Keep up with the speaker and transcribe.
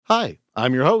Hi,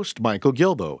 I'm your host, Michael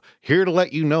Gilbo, here to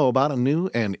let you know about a new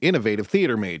and innovative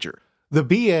theater major, the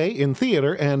BA in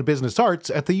Theater and Business Arts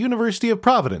at the University of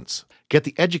Providence. Get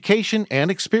the education and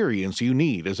experience you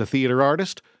need as a theater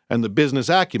artist and the business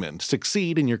acumen to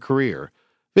succeed in your career.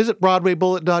 Visit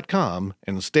BroadwayBullet.com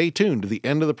and stay tuned to the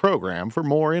end of the program for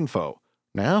more info.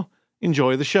 Now,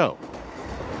 enjoy the show.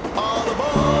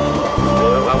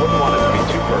 Well, I wouldn't want it to be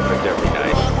too perfect every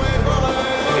night.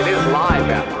 It is live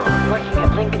after all. Working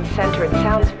at Lincoln Center, it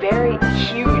sounds very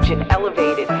huge and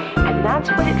elevated, and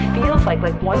that's what it feels like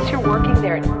once you're working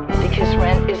there, because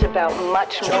Rent is about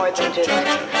much more than just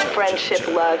friendship,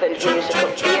 love, and musical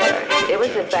theater. It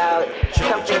was about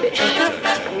something that shook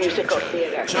musical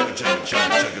theater. People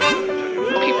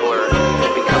are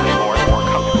becoming more and more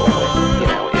comfortable with,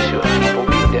 issue of people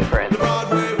being different.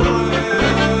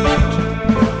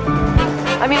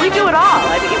 I mean, we do it all.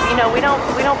 We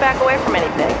don't back away from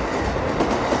anything.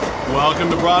 Welcome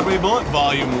to Broadway Bullet,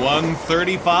 Volume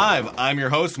 135. I'm your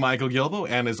host, Michael Gilbo,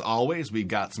 and as always, we've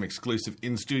got some exclusive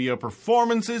in-studio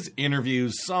performances,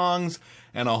 interviews, songs,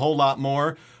 and a whole lot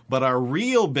more. But our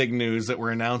real big news that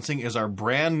we're announcing is our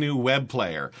brand new web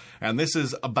player. And this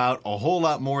is about a whole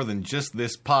lot more than just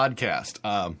this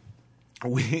podcast.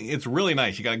 It's really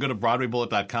nice. You got to go to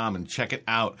BroadwayBullet.com and check it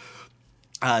out.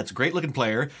 It's a great-looking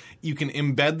player. You can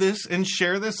embed this and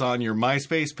share this on your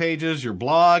MySpace pages, your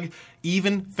blog,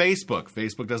 even Facebook.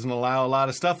 Facebook doesn't allow a lot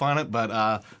of stuff on it,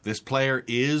 but this player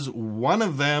is one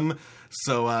of them,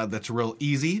 so that's real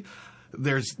easy.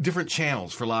 There's different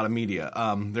channels for a lot of media.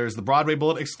 There's the Broadway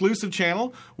Bullet exclusive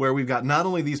channel, where we've got not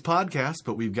only these podcasts,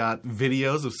 but we've got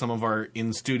videos of some of our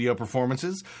in-studio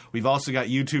performances. We've also got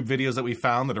YouTube videos that we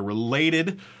found that are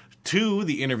related to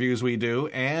the interviews we do,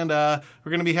 and we're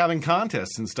going to be having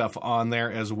contests and stuff on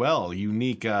there as well,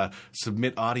 unique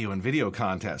submit audio and video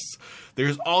contests.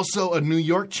 There's also a New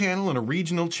York channel and a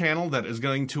regional channel that is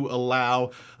going to allow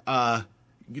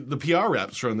the PR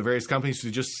reps from the various companies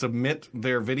to just submit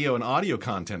their video and audio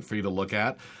content for you to look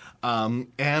at,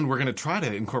 and we're going to try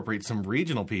to incorporate some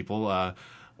regional people.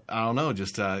 I don't know,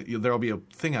 there'll be a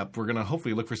thing up. We're going to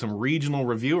hopefully look for some regional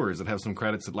reviewers that have some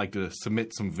credits that like to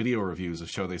submit some video reviews of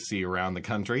show they see around the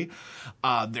country.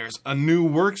 There's a new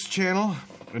works channel,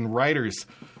 and writers,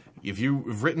 if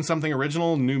you've written something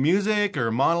original, new music or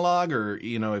monologue, or,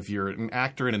 if you're an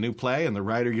actor in a new play and the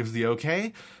writer gives the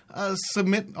okay,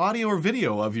 submit audio or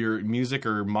video of your music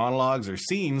or monologues or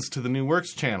scenes to the new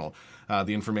works channel.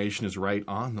 The information is right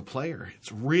on the player.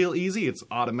 It's real easy. It's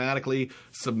automatically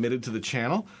submitted to the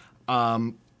channel.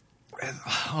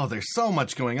 There's so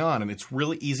much going on, and it's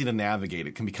really easy to navigate.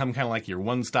 It can become kind of like your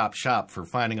one-stop shop for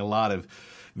finding a lot of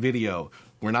video.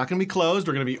 We're not going to be closed.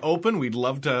 We're going to be open. We'd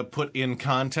love to put in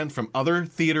content from other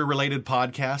theater-related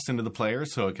podcasts into the player,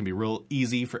 so it can be real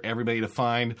easy for everybody to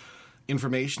find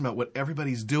information about what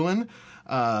everybody's doing.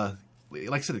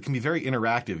 Like I said, it can be very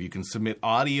interactive. You can submit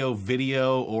audio,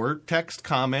 video, or text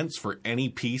comments for any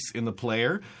piece in the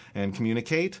player and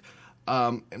communicate.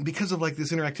 And because of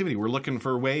this interactivity, we're looking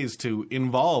for ways to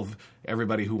involve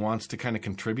everybody who wants to kind of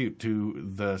contribute to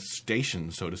the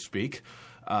station, so to speak.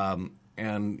 So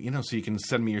you can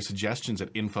send me your suggestions at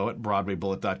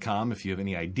info@BroadwayBullet.com if you have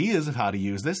any ideas of how to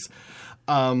use this.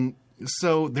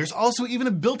 So there's also even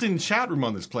a built-in chat room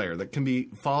on this player that can be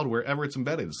followed wherever it's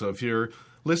embedded. So if you're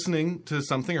listening to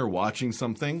something or watching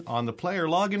something on the player,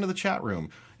 log into the chat room.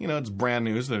 It's brand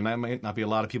new, so there might not be a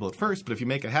lot of people at first, but if you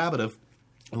make a habit of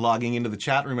logging into the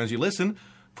chat room as you listen,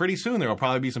 pretty soon there will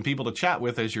probably be some people to chat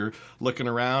with as you're looking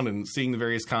around and seeing the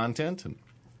various content, and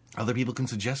other people can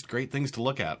suggest great things to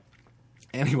look at.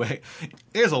 Anyway,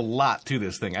 there's a lot to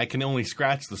this thing. I can only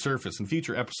scratch the surface, and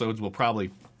future episodes will probably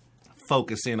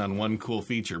focus in on one cool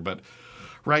feature, but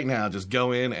right now just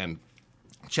go in and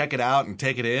check it out and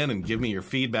take it in and give me your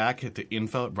feedback to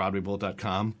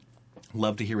info@BroadwayBullet.com.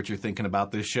 Love to hear what you're thinking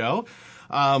about this show.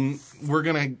 We're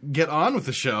going to get on with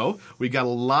the show. We've got a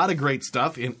lot of great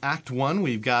stuff. In Act 1,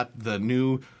 we've got the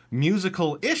new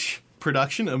musical-ish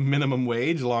production of Minimum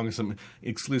Wage, along with some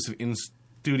exclusive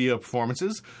in-studio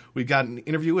performances. We've got an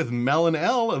interview with Mel and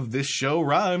Elle of This Show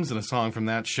Rhymes and a song from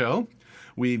that show.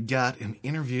 We've got an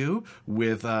interview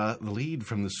with the lead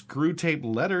from the Screwtape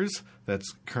Letters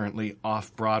that's currently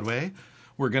off-Broadway.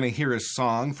 We're going to hear a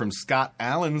song from Scott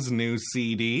Allen's new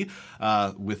CD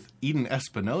with Eden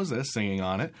Espinosa singing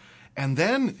on it. And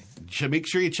then make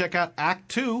sure you check out Act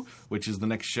 2, which is the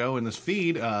next show in this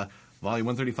feed. Volume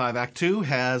 135 Act 2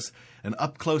 has an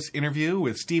up-close interview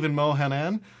with Stephen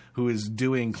Mohanan, who is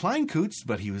doing Kleinkunst,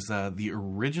 but he was the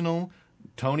original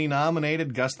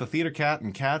Tony-nominated Gus the Theater Cat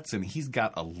and Cats, and he's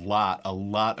got a lot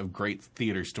of great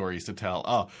theater stories to tell.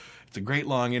 Oh, It's a great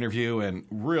long interview and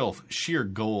real sheer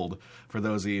gold for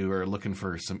those of you who are looking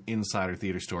for some insider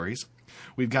theater stories.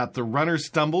 We've got The Runner's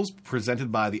Stumbles,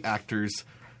 presented by the Actors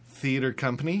Theater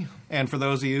Company. And for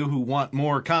those of you who want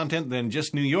more content than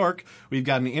just New York, we've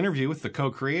got an interview with the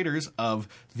co-creators of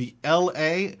the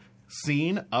L.A.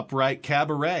 Scene Upright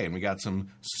Cabaret, and we got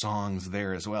some songs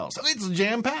there as well. So it's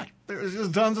jam-packed. There's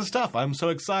just tons of stuff. I'm so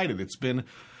excited. It's been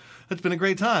a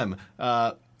great time.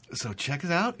 So check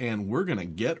it out, and we're going to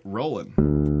get rolling.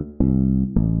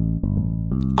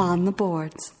 On the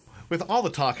boards. With all the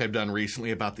talk I've done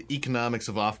recently about the economics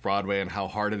of off-Broadway and how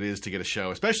hard it is to get a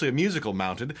show, especially a musical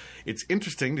mounted, it's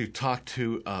interesting to talk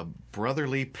to a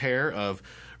brotherly pair of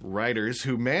writers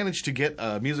who managed to get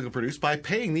a musical produced by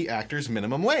paying the actors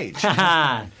minimum wage.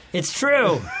 It's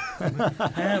true.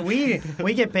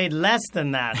 We get paid less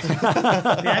than that.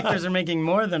 The actors are making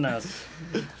more than us.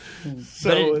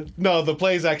 So, no, the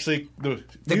play's actually, the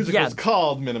musical's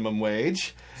called Minimum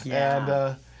Wage.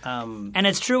 Yeah. And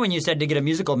it's true when you said to get a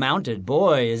musical mounted.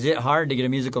 Boy, is it hard to get a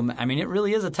musical. I mean, it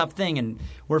really is a tough thing, and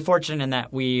we're fortunate in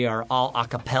that we are all a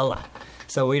cappella,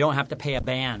 so we don't have to pay a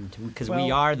band because we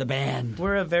are the band.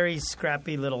 We're a very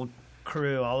scrappy little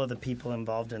crew, all of the people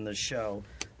involved in the show.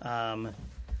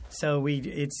 So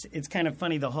it's kind of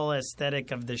funny. The whole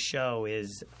aesthetic of the show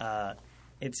is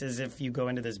it's as if you go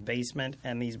into this basement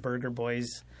and these burger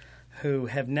boys who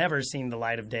have never seen the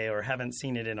light of day or haven't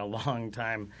seen it in a long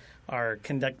time are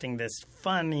conducting this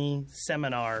funny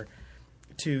seminar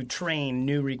to train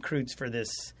new recruits for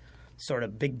this sort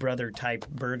of Big Brother type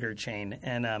burger chain.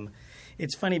 And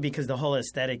it's funny because the whole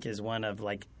aesthetic is one of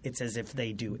like, it's as if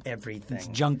they do everything. It's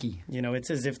junky. You know,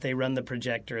 it's as if they run the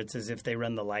projector. It's as if they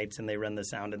run the lights and they run the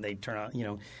sound and they turn on,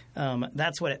 you know.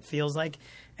 That's what it feels like.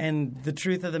 And the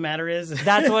truth of the matter is...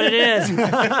 That's what it is.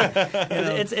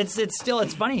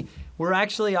 It's funny. We're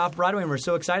actually off Broadway and we're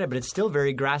so excited, but it's still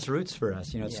very grassroots for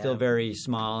us. You know, it's still very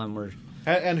small and we're...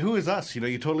 And who is us? You know,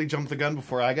 you totally jumped the gun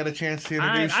before I got a chance to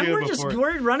introduce you.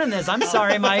 We're running this. I'm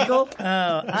sorry, Michael.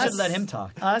 I should let him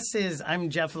talk. I'm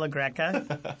Jeff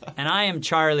LaGreca. And I am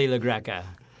Charlie LaGreca.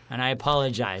 And I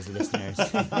apologize, listeners.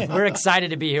 We're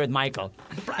excited to be here with Michael.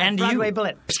 And Broadway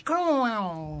Bullet.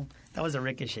 That was a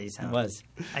ricochet sound. It was.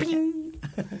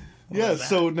 Yeah,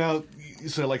 so now,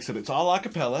 like I said, it's all a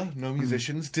cappella, no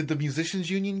musicians. Did the musicians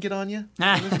union get on you?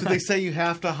 Did they say you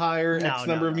have to hire X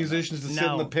number of musicians to sit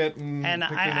in the pit and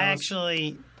pick your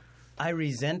nose? I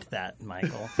resent that,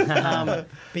 Michael.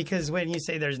 Because when you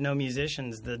say there's no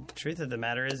musicians, the truth of the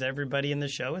matter is everybody in the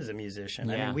show is a musician.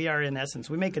 Yeah. I mean, we are, in essence,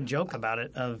 we make a joke about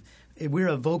it of we're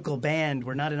a vocal band.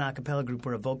 We're not an a cappella group.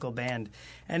 We're a vocal band.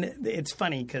 And it's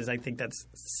funny because I think that's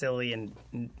silly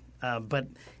but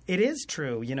it is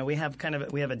true. You know, we have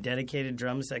a dedicated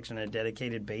drum section, a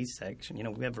dedicated bass section. You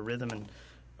know, we have a rhythm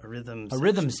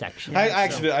section.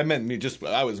 I meant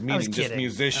I was meaning just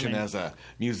musician as a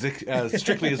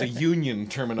strictly as a union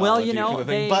terminology. Well, you know, for the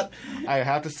thing. But I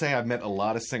have to say I've met a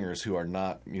lot of singers who are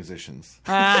not musicians.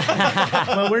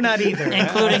 Well, we're not either,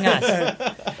 including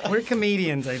us. We're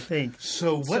comedians, I think.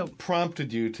 So what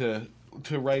prompted you to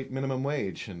write Minimum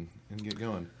Wage and get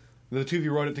going? The two of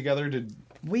you wrote it together.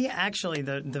 We actually,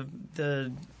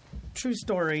 the true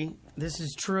story, this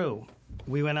is true.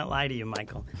 We will not lie to you,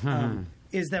 Michael,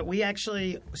 is that we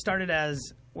actually started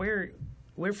as, we're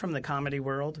from the comedy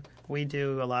world. We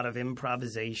do a lot of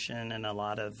improvisation and a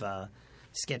lot of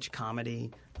sketch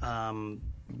comedy.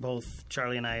 Both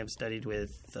Charlie and I have studied with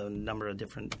a number of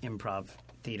different improv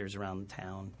theaters around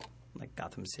town, like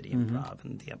Gotham City Improv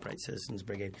and the Upright Citizens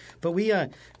Brigade. But we,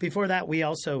 before that, we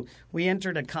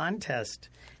entered a contest.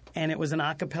 And it was an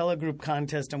a cappella group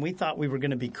contest, and we thought we were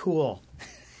going to be cool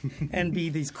and be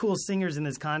these cool singers in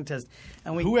this contest.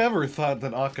 And whoever thought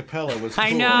that a cappella was cool?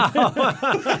 I know.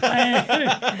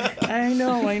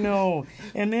 I know.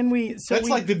 And then that's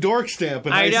like the dork stamp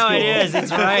in high school. I know, it is.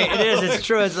 It's right. It is. It's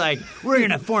true. It's like, we're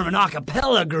going to form an a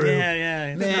cappella group.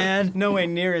 Yeah. Man. No way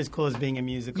near as cool as being a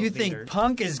musical You theater. think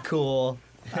punk is cool.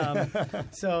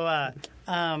 So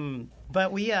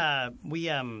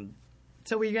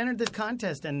we entered this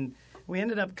contest, and we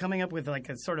ended up coming up with like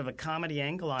a sort of a comedy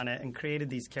angle on it and created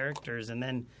these characters. And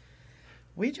then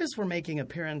we just were making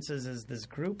appearances as this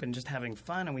group and just having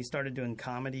fun. And we started doing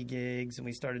comedy gigs, and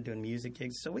we started doing music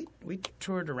gigs. So we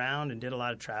toured around and did a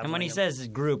lot of traveling. And when he says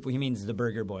group, he means the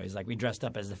Burger Boys. Like, we dressed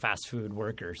up as the fast food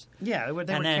workers. Yeah, they were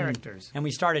characters. And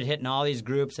we started hitting all these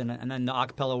groups, and then the a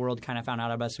cappella world kind of found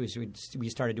out about us. We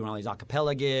started doing all these a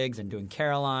cappella gigs and doing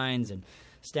Carolines and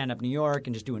Stand Up New York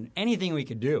and just doing anything we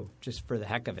could do just for the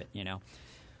heck of it, you know.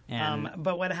 And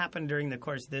But what happened during the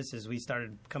course of this is we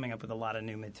started coming up with a lot of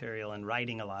new material and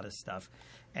writing a lot of stuff.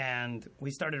 And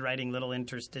we started writing little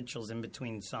interstitials in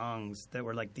between songs that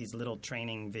were like these little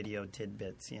training video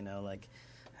tidbits, like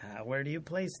where do you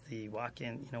place the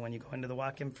walk-in, when you go into the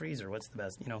walk-in freezer, what's the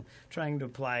best, trying to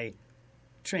apply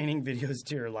training videos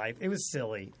to your life. It was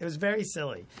silly. It was very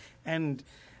silly. And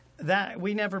that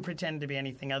we never pretended to be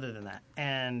anything other than that.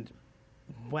 And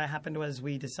what happened was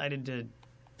we decided to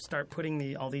start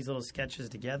putting all these little sketches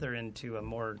together into a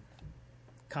more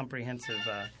comprehensive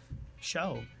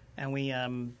show. And we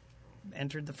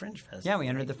entered the Fringe Festival. Yeah, we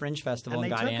entered the Fringe Festival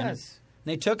and got they in. took us.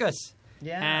 They took us.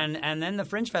 Yeah. And then the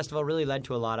Fringe Festival really led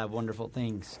to a lot of wonderful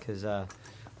things because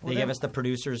they gave us the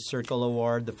Producers Circle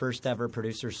Award, the first ever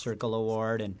Producers Circle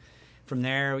Award. And from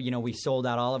there, we sold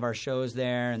out all of our shows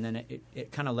there. And then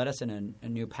it kind of led us in a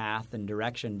new path and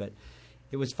direction. But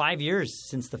it was 5 years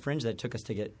since the Fringe that took us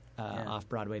to get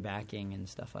off-Broadway backing and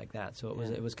stuff like that. So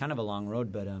it was kind of a long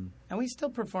road. But and we still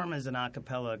perform as an a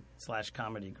cappella /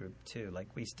 comedy group, too.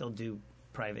 Like, we still do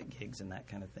private gigs and that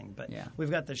kind of thing. But we've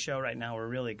got the show right now. We're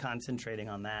really concentrating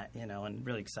on that, and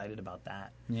really excited about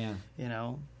that. Yeah.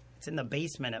 It's in the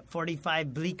basement at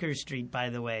 45 Bleecker Street, by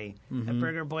the way, at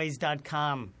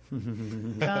burgerboys.com.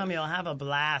 Come, you'll have a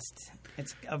blast.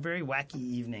 It's a very wacky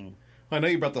evening. I know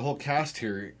you brought the whole cast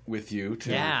here with you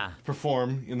to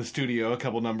perform in the studio, a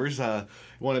couple numbers. You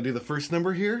want to do the first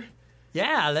number here?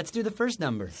 Yeah, let's do the first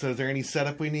number. So is there any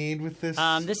setup we need with this?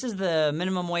 This is the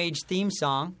minimum wage theme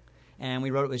song, and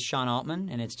we wrote it with Sean Altman,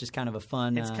 and it's just kind of a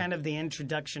fun... It's kind of the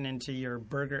introduction into your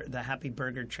burger, the Happy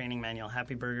Burger training manual.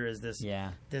 Happy Burger is this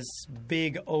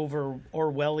big,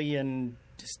 Orwellian,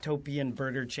 dystopian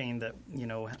burger chain that,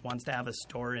 wants to have a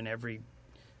store in every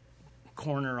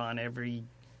corner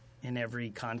in every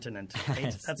continent.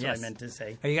 Right? That's what I meant to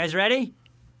say. Are you guys ready?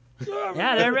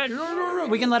 Yeah, they're ready.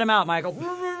 We can let them out, Michael.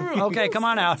 Okay, come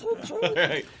on out.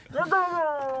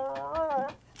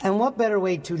 And what better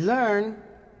way to learn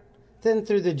than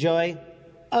through the joy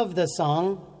of the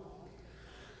song?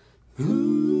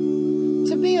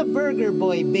 To be a burger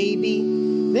boy,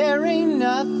 baby, there ain't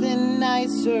nothing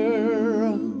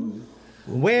nicer.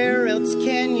 Where else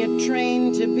can you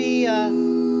train to be a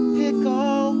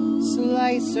pickle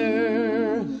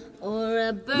slicer? Or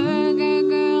a burger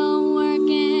girl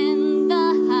working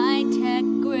the high-tech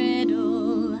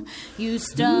griddle. You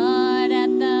start at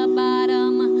the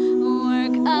bottom,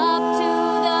 work up to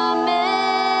the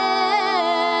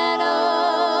middle.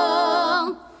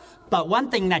 But one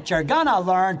thing that you're gonna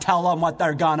learn, tell them what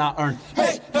they're gonna earn.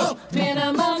 Hey, ho!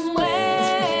 Minimum wage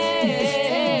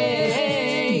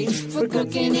for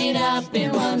cooking it up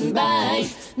in one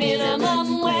bite.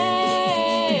 Minimum wage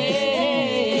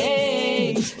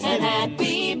and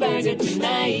Happy Burger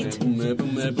tonight.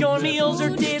 Your meals are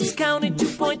discounted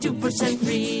 2.2%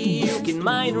 free. You can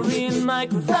minor in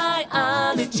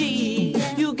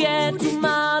microbiology. You get to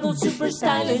model super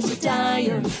stylish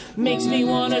attire. Makes me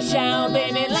wanna shout,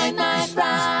 baby, like my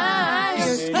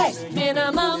fryers. Hey,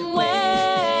 minimum wage.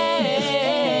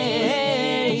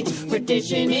 We're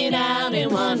dishing it out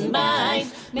in one bite.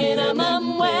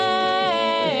 Minimum wage.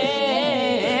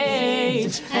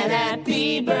 And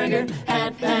Happy Burger,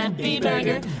 Happy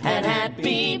Burger, and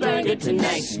Happy Burger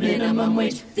tonight. Minimum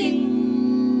wage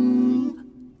thing.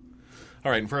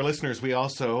 All right, and for our listeners, we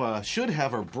also should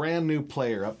have our brand new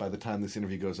player up by the time this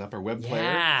interview goes up, our web player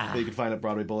that you can find at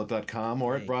BroadwayBullet.com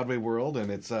or at Broadway World, and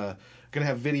it's going to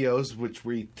have videos which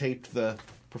we taped the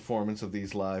performance of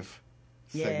these live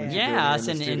segments. Yeah, us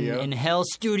in Hell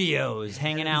Studios,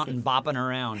 hanging out and bopping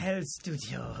around. Hell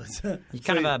Studios.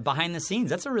 Kind of behind the scenes.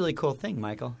 That's a really cool thing,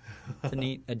 Michael. It's a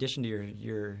neat addition to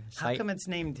your site. How come it's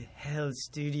named Hell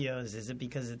Studios? Is it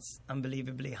because it's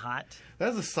unbelievably hot?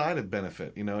 That's a side of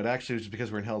benefit. It actually was just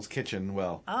because we're in Hell's Kitchen.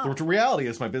 Well, the reality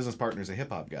is my business partner is a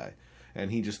hip-hop guy. And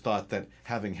he just thought that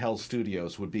having Hell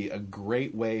Studios would be a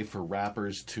great way for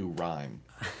rappers to rhyme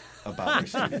about their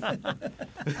studio.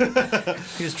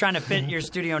 He was trying to fit your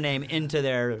studio name into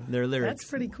their lyrics. That's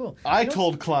pretty cool. I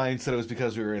told clients that it was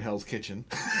because we were in Hell's Kitchen.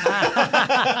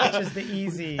 Which is the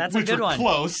easy. That's a good one.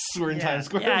 Close. We're in Times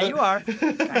Square. Yeah, you are.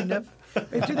 Kind of.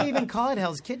 Do they even call it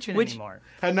Hell's Kitchen anymore?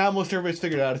 And now most everybody's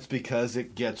figured out it's because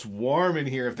it gets warm in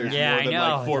here if there's more than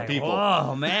like four people.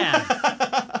 Oh, man.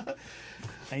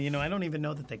 And, I don't even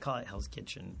know that they call it Hell's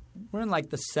Kitchen. We're in like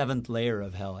the 7th layer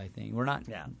of hell, I think. We're not.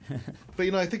 Yeah.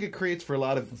 But, I think it creates for a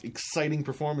lot of exciting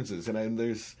performances. And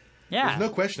there's no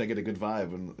question I get a good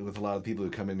vibe with a lot of people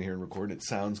who come in here and record. It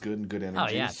sounds good and good energy. Oh,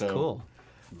 yeah, it's cool.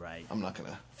 Right. I'm not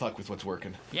gonna fuck with what's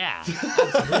working. Yeah.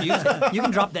 You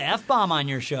can drop the F-bomb on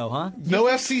your show, huh? No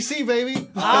FCC, baby.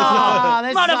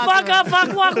 Motherfucker,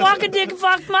 fuck, walk a dick,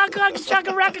 fuck, muck,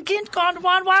 shaka, racka, kint, con,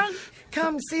 wan, wan.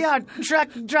 Come see our truck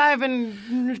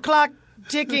driving, clock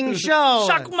ticking show.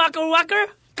 Shuck, mucker, wucker.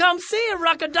 Come see a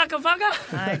rucka, ducka,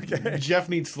 fucker. Jeff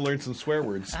needs to learn some swear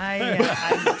words. I'm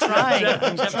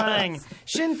trying.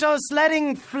 Shinto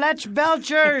sledding Fletch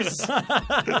Belchers.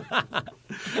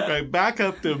 All right, back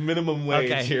up to minimum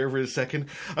wage here for a second.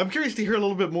 I'm curious to hear a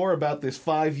little bit more about this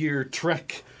 5-year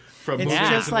trek from It's movies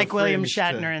just to like the William Fringe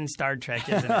Shatner in Star Trek,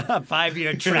 isn't it?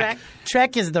 5-year trek.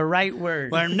 Trek is the right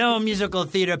word. Where no musical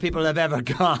theater people have ever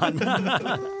gone.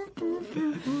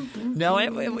 No,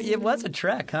 it was a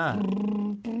trek, huh?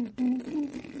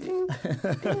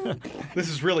 This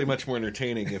is really much more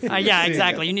entertaining. If Yeah,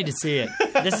 exactly. You need to see it.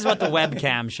 This is what the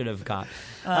webcam should have caught.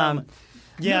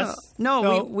 Yes.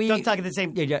 No, we don't talk at the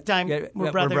same time.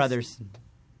 We're brothers.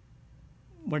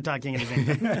 We're talking at the same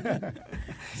time.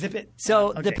 Zip it. So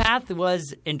Okay. the path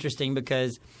was interesting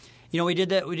because, we did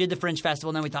the Fringe Festival,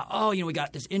 and then we thought, we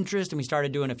got this interest, and we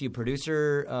started doing a few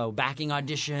producer backing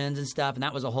auditions and stuff, and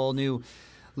that was a whole new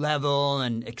level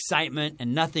and excitement,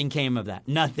 and nothing came of that.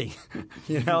 Nothing.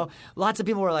 Lots of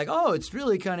people were like, "Oh, it's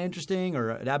really kind of interesting," or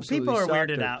 "It absolutely People are sucked,"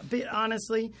 weirded out. But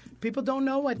honestly, people don't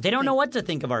know what They don't know what to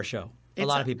think of our show. A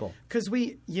lot of people. Because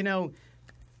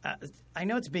I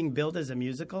know it's being billed as a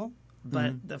musical,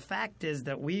 but the fact is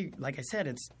that like I said,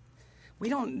 it's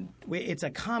a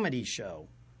comedy show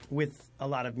with a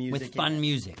lot of music. With fun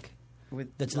music. With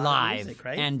That's a lot of live music,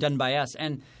 right? and done by us.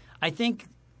 And I think,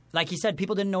 like you said,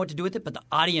 people didn't know what to do with it, but the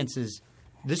audiences,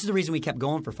 this is the reason we kept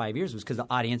going for 5 years, was because the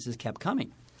audiences kept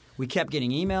coming. We kept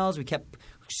getting emails. We kept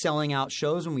selling out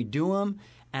shows when we do them.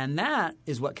 And that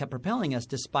is what kept propelling us,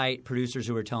 despite producers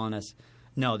who were telling us,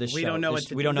 "No, this We show, don't know this, what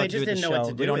to we do." don't know They what to do just with the didn't know what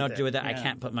show. to do We don't know with what to do with it. it. I Yeah.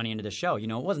 can't put money into the show." It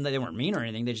wasn't that they weren't mean or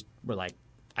anything. They just were like,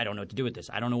 "I don't know what to do with this.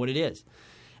 I don't know what it is."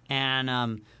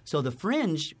 And so the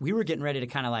Fringe, we were getting ready to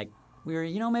kind of like,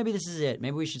 maybe this is it.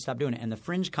 Maybe we should stop doing it. And the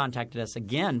Fringe contacted us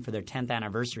again for their 10th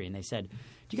anniversary. And they said,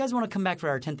 "Do you guys want to come back for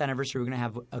our 10th anniversary? We're going to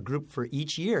have a group for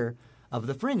each year of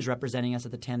the Fringe representing us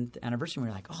at the 10th anniversary." And we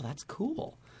were like, "Oh, that's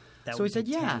cool." That so we would said,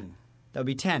 be "Yeah, 10. that would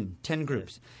be 10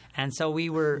 groups." And so we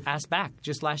were asked back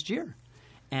just last year.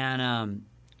 And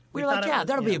we were like, thought it "Yeah, was-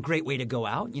 that'll be yeah. a great way to go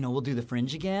out. We'll do the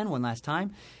Fringe again one last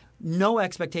time." No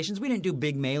expectations. We didn't do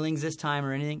big mailings this time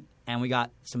or anything. And we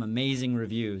got some amazing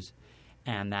reviews.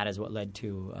 And that is what led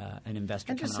to an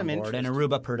investor And just coming on some board and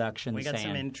interest. Aruba Productions We got saying,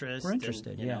 some interest. "We're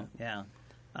interested." and, Yeah. yeah.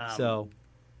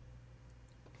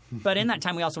 But in that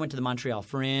time, we also went to the Montreal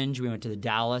Fringe. We went to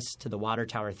the Water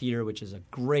Tower Theater, which is a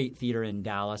great theater in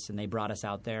Dallas, and they brought us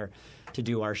out there to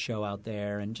do our show out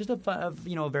there, and just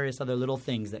various other little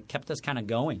things that kept us kind of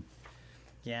going.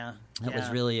 Yeah. That was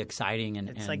really exciting, and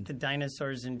It's like the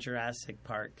dinosaurs in Jurassic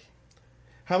Park.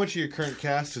 How much of your current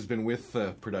cast has been with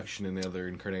production in the other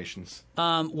incarnations?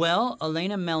 Well,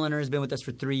 Elena Melliner has been with us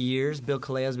for 3 years. Bill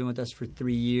Kalea has been with us for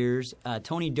 3 years.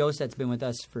 Tony Doset's been with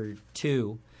us for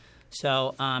 2.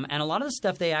 So, and a lot of the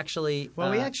stuff they actually...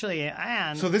 Well, we actually...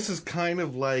 And So this is kind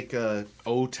of like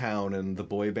O-Town and the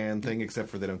boy band thing, except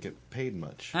for they don't get paid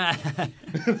much.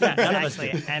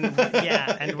 exactly. and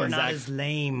we're not as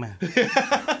lame.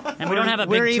 and we don't have a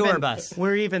big tour bus.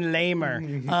 We're even lamer.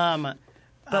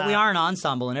 But we are an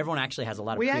ensemble, and everyone actually has a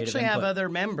lot of We creative actually have input. other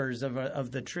members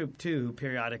of the troupe, too, who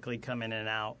periodically come in and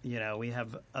out. We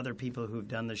have other people who've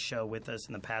done the show with us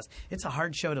in the past. It's a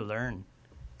hard show to learn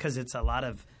because it's a lot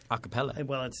of... Acapella.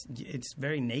 Well, it's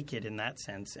very naked in that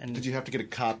sense. And Did you have to get a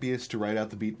copyist to write out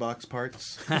the beatbox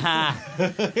parts?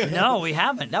 No, we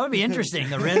haven't. That would be interesting.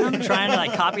 The rhythm, trying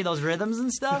to copy those rhythms and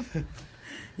stuff.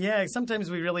 Yeah, sometimes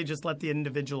we really just let the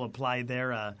individual apply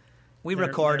their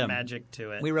record them. magic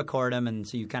to it. We record them, and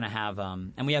so you kind of have,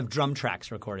 and we have drum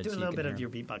tracks recorded. Do so a you little can bit of hear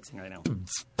your beatboxing right now. 'em.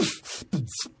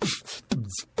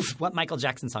 What Michael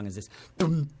Jackson song is this?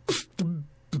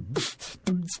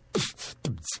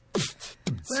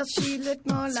 Well, she looked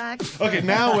more like... Okay,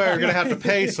 now we're going to have to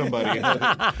pay somebody.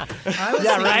 I was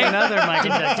thinking another Michael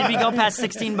Jackson. Did we go past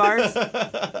 16 bars?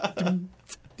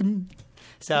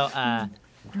 So,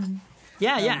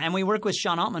 yeah, and we work with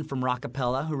Sean Altman from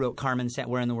Rockapella, who wrote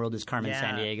Where in the World is Carmen Yeah.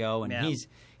 Sandiego, and Yeah.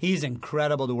 he's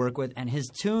incredible to work with, and his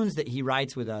tunes that he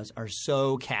writes with us are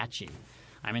so catchy.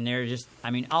 I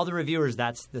mean, all the reviewers,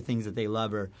 that's the things that they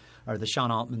love are the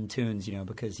Sean Altman tunes,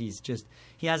 because he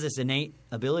has this innate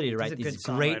ability to write a these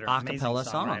good great songwriter, a amazing cappella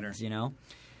songwriter. songs,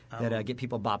 that get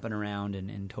people bopping around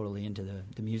and totally into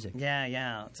the music.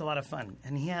 Yeah, it's a lot of fun.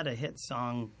 And he had a hit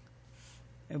song.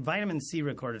 Vitamin C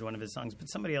recorded one of his songs, but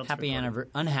somebody else Unhappy recorded.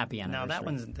 anniversary. No, that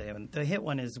one's the hit one. The hit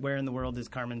one is "Where in the World Is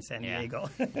Carmen Sandiego?"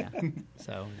 Yeah.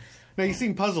 So Now, you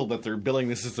seem puzzled that they're billing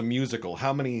this as a musical.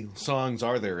 How many songs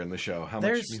are there in the show? How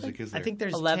much music is there? I think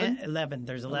there's 11? 11.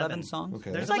 There's 11 songs.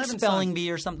 Okay. There's It's like 11 Spelling songs.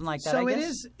 Bee or something like that. So I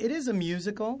guess. it is a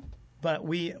musical, but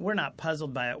we're not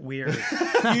puzzled by it. We're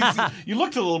You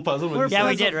looked a little puzzled when We're you Yeah, said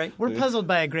we puzzled- did, right? We're puzzled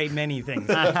by a great many things.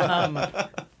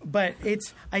 But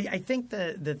it's. I think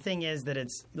the thing is that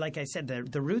it's like I said,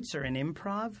 the roots are in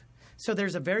improv. So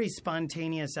there's a very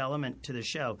spontaneous element to the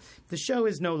show. The show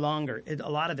is no longer.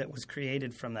 A lot of it was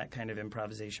created from that kind of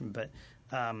improvisation, but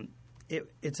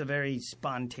it's a very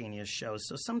spontaneous show.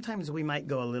 So sometimes we might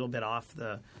go a little bit off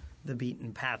the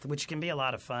beaten path, which can be a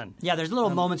lot of fun. Yeah, there's little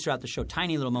moments throughout the show,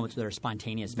 tiny little moments that are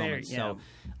spontaneous Very, moments. yeah. So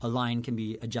a line can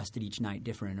be adjusted each night,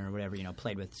 different or whatever,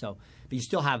 played with. So, but you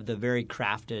still have the very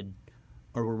crafted,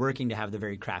 or we're working to have the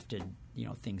very crafted,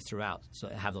 things throughout. So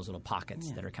have those little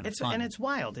pockets that are kind of fun. And it's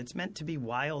wild. It's meant to be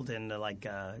wild and like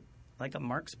a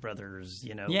Marx Brothers,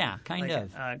 Yeah, kind like,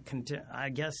 of. I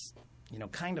guess,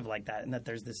 kind of like that, and that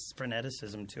there's this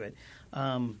freneticism to it.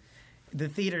 The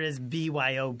theater is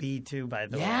BYOB too, by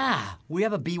the way. Yeah, we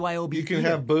have a BYOB. You can theater.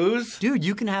 have booze? Dude,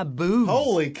 you can have booze.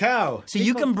 Holy cow. So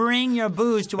you can bring your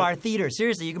booze to our theater.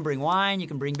 Seriously, you can bring wine, you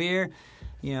can bring beer.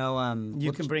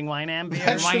 You can bring wine and beer.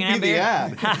 That should Wine and be the beer.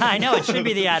 ad. I know, it should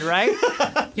be the ad, right?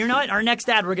 You know what? Our next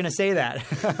ad, we're going to say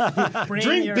that. Bring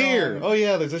Drink your beer. own- Oh,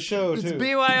 yeah, there's a show, It's too.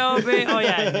 BYOB. Oh,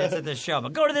 yeah, it's at the show.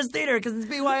 But go to this theater because it's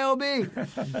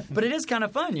BYOB. But it is kind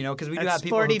of fun, because we do That's have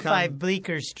people 45 who come.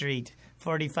 Bleecker Street.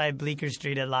 45 Bleecker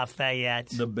Street at Lafayette.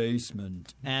 The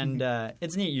basement. And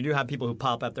it's neat. You do have people who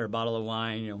pop up their bottle of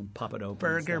wine, pop it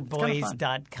open. and stuff. It's kinda fun.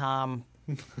 Burgerboys.com.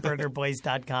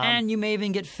 Burgerboys.com. And you may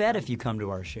even get fed if you come to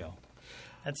our show.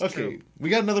 That's Okay, true. we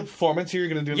got another performance here. You're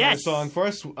going to do another Yes. song for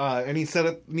us. Any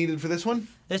setup needed for this one?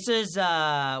 This is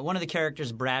one of the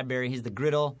characters, Bradbury. He's the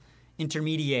griddle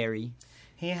intermediary.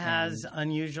 He has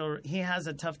He has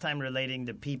a tough time relating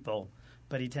to people,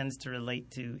 but he tends to relate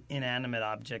to inanimate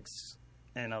objects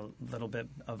in a little bit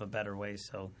of a better way.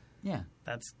 So Yeah.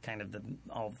 that's kind of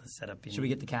all the setup. Should we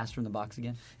get the cast from the box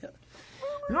again?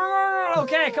 No.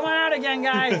 Okay, come on out again,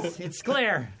 guys. It's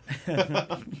clear.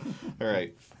 All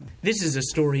right. This is a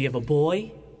story of a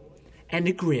boy and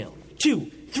a grill.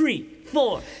 2, 3,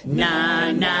 4.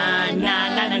 Na na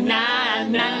na na na na na na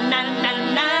na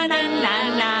na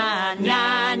na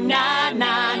na na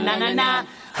na na na na.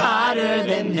 Hotter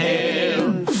than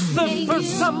hell. The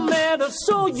first time I met I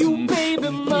saw you, baby,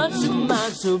 much to my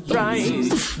surprise.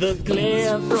 The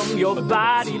glare from your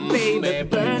body, baby,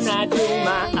 burned right through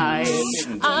my eyes.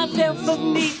 I felt the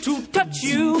need to touch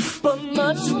you, but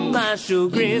much to my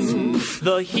chagrin,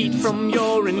 the heat from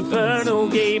your inferno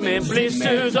gave me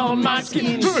blisters on my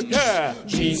skin.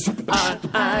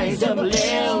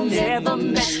 G-R-I-double-L, never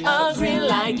met a grill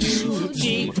like you.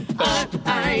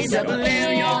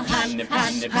 G-R-I-double-L, you're hot,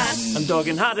 hot, hot. I'm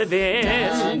talking hotter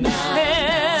than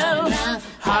hell,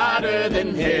 hotter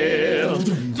than hell.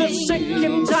 The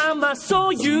second time I saw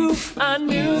you, I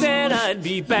knew that I'd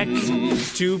be back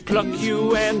to pluck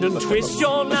you and untwist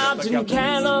your knobs and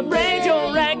calibrate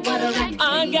your rack.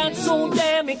 I got so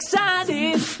damn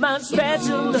excited, my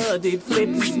spatula did flip.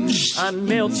 I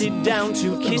melted down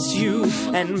to kiss you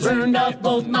and burned off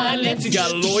both my lips. You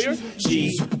got a lawyer?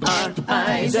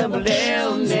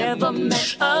 G-R-I-double-L, never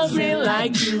met a grill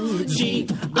like you.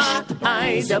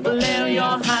 G-R-I-double-L, you're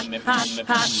hot, hot,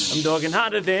 hot. I'm talking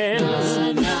hotter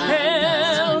than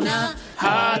hell,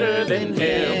 hotter than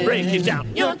hell. Break it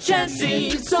down. Your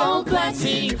chassis so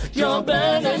classy, your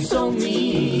burner so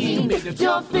mean,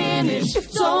 your finish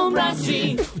so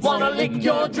brassy. Wanna lick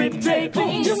your drip drape?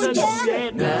 Just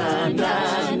understand. Na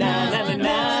na na na na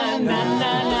na na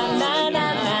na na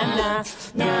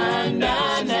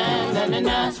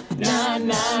na na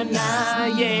na na,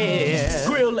 yeah.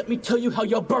 Grill, let me tell you how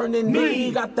you're burning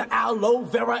me. Got the aloe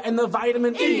vera and the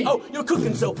vitamin E. Oh, you're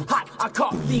cooking so hot, I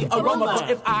caught the aroma.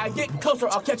 But if I get closer,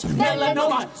 I'll catch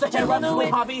melanoma. Sahara,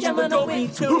 Mojave, Adobe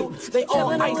too. They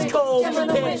all ice cold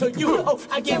compared to you. Oh,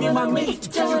 I give you my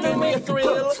meat, you give me a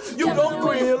thrill. You don't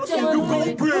grill, you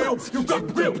go grill. You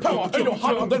got real power and you're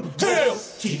hotter than hell.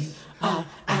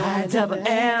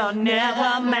 G-R-I-double-L,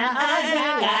 never met a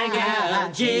grill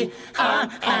like you.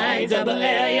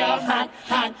 G-R-I-double-L, you're hot,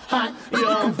 hot, hot. You're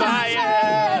on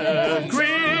fire,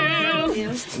 grill.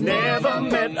 Never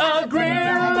met a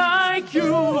grill like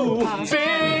you,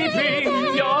 baby.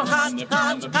 You're hot,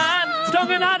 hot, hot.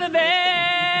 Talking hotter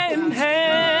than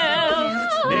hell.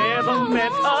 Never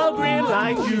met a grill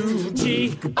like you.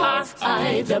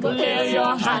 G-R-I-double-L,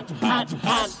 you're hot, hot,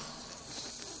 hot.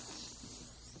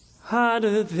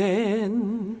 harder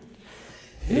than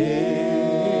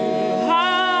hell.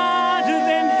 Harder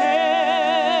than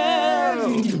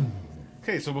hell.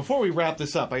 Okay, so before we wrap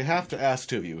this up, I have to ask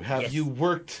two of you: have Yes. you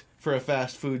worked for a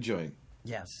fast food joint?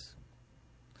 Yes.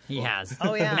 He has.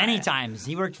 Oh, yeah. Many times.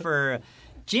 He worked for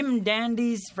Jim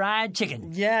Dandy's Fried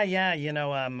Chicken. Yeah. You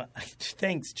know,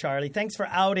 thanks, Charlie. Thanks for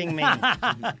outing me.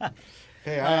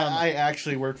 Hey, I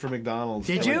actually worked for McDonald's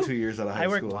Did for you? like 2 years out of high I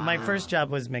worked. school. My first job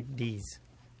was McD's,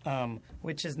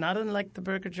 which is not unlike the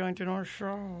burger joint in our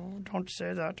show. Don't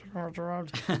say that.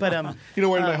 But You know,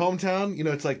 where in my hometown, you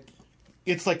know, it's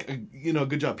like a, you know,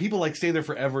 good job. People like stay there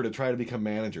forever to try to become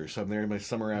managers. So I'm there in my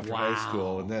summer after high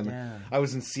school, and then I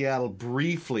was in Seattle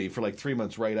briefly for like 3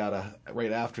 months right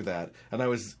after that, and I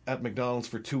was at McDonald's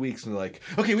for 2 weeks, and they're like,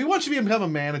 "Okay, we want you to become a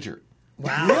manager."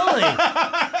 wow,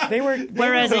 Really? they were.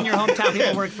 Whereas in your hometown,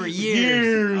 people work for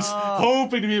years.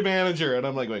 Hoping to be a manager, and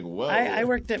I'm like going, "Whoa!" I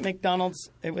worked at McDonald's.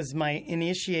 It was my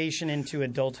initiation into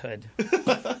adulthood.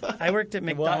 I worked at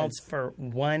McDonald's for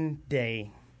 1 day.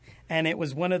 And it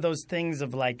was one of those things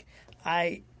of like,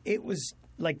 it was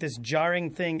like this jarring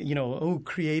thing, you know, oh,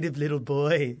 creative little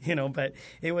boy, you know, but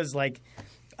it was like,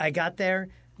 I got there,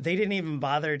 they didn't even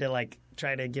bother to like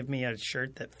try to give me a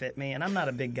shirt that fit me. And I'm not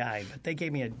a big guy, but they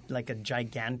gave me a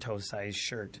giganto-sized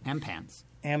shirt. And pants.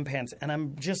 And pants. And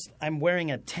I'm wearing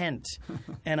a tent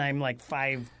and I'm like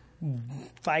 5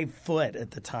 foot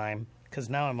at the time. Because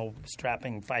now I'm a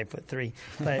strapping 5'3",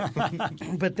 but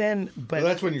Well,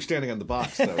 that's when you're standing on the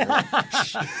box, though. Right?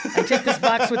 I take this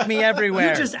box with me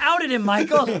everywhere. You just outed him,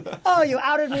 Michael. Oh, you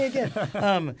outed me again.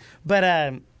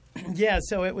 Yeah.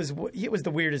 So it was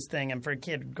the weirdest thing, and for a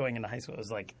kid going into high school, it was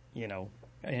like, you know,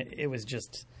 it was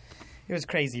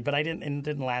crazy. But it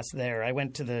didn't last there. I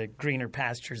went to the greener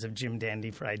pastures of Jim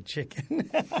Dandy Fried Chicken.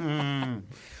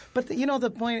 But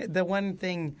the one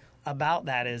thing about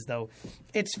that is, though,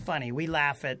 it's funny. We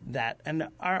laugh at that. And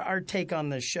our take on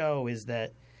the show is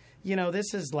that, you know,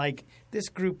 this is like this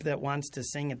group that wants to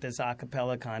sing at this a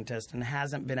cappella contest and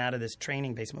hasn't been out of this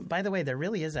training basement. By the way, there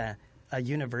really is a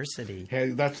university. Hey,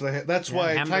 that's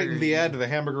why I tightened the ad to the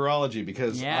Hamburgerology,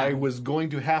 because I was going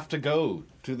to have to go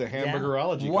to the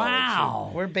Hamburgerology. Wow.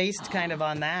 College. We're based kind of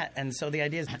on that. And so the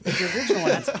idea is the original one.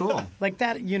 That's cool. Like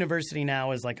that university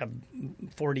now is like a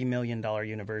 $40 million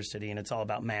university, and it's all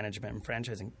about management and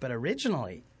franchising. But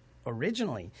originally,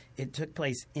 it took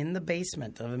place in the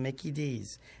basement of a Mickey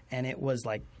D's, and it was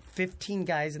like 15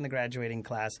 guys in the graduating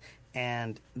class,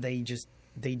 and they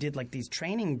did like these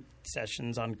training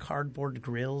sessions on cardboard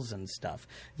grills and stuff,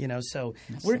 you know. So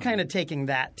we're kind of taking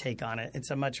that take on it.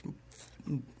 It's a much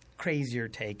crazier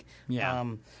take. Yeah.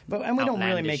 But we don't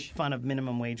really make Outlandish. fun of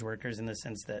minimum wage workers in the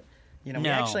sense that, you know, we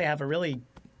No. actually have a really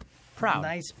Proud.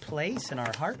 nice place in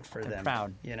our heart for them.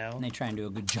 Proud. You know. And they try and do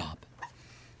a good job.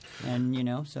 And, you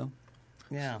know, so.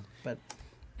 Yeah, but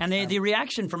And the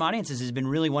reaction from audiences has been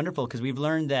really wonderful, because we've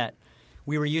learned that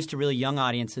we were used to really young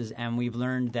audiences, and we've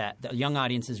learned that the young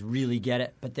audiences really get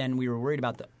it. But then we were worried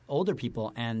about the older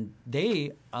people, and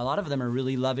a lot of them are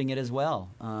really loving it as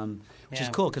well, which is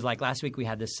cool. Because like last week we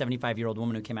had this 75-year-old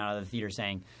woman who came out of the theater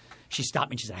saying, she stopped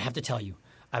me and she said, "I have to tell you,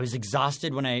 I was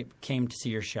exhausted when I came to see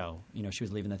your show." You know, she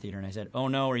was leaving the theater, and I said, "Oh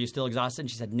no, are you still exhausted?" And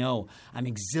she said, "No, I'm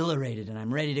exhilarated and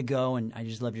I'm ready to go, and I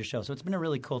just love your show." So it's been a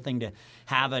really cool thing to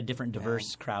have a different,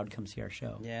 diverse crowd come see our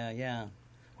show. yeah.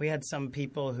 We had some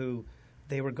people who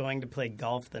they were going to play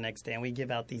golf the next day, and we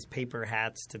give out these paper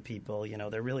hats to people. You know,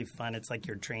 they're really fun. It's like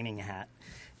your training hat,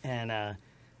 and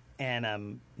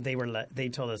they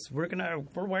told us we're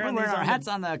wearing these our hats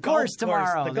on the course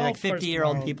tomorrow. The They're like golf course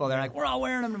 50-year-old tomorrow. people. They're like, "We're all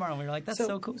wearing them tomorrow." We were like, "That's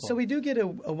so cool." So we do get a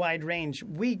wide range.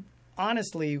 We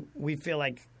feel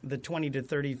like the 20 to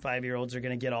 35-year-olds are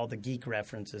going to get all the geek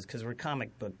references because we're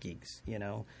comic book geeks, you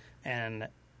know, and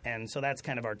so that's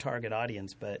kind of our target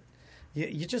audience. But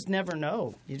you just never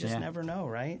know. You just never know,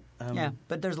 right? Yeah,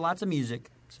 but there's lots of music.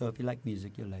 So if you like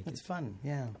music, you'll like it. It's fun,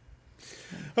 yeah.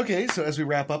 Okay, so as we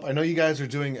wrap up, I know you guys are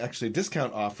doing actually a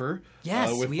discount offer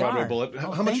Yes, with we Broadway are. Bullet. Oh,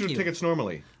 How much thank are you. tickets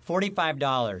normally?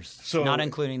 $45, So- not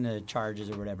including the charges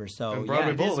or whatever. So And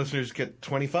Broadway it Bullet is- listeners get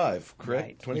 $25,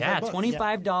 correct? Right. $25 Yeah, bucks.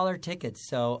 $25 tickets.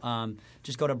 So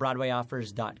just go to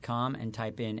BroadwayOffers.com and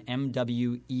type in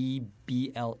MWEBLST,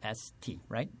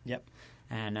 right? Yep.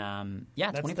 And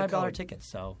That's the $25 code. tickets.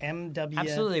 So MW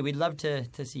absolutely, we'd love to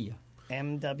see you.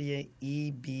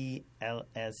 MWEBLST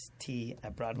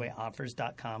at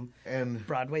BroadwayOffers.com. And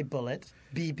Broadway Bullet,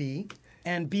 BB.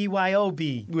 and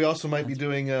BYOB. We also might be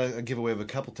doing a giveaway of a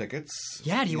couple tickets.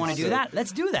 Yeah, do you want to do that?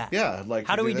 Let's do that. Yeah, I'd like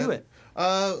How to do we that. do it?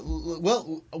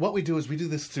 Well, what we do is we do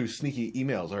this through sneaky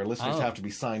emails. Our listeners have to be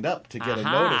signed up to get a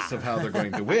Aha. notice of how they're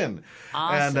going to win.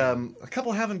 Awesome. And a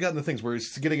couple haven't gotten the things. We're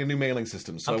getting a new mailing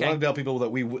system. So Okay. I want to tell people that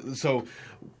we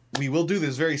will do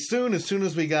this very soon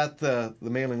as we got the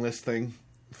mailing list thing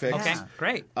fixed. Okay,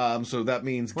 great. So that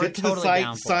means We're get to the totally site,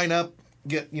 down for sign up,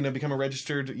 become a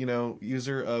registered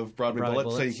user of Broadway Broadway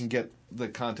Bullet so you Bullets. can get the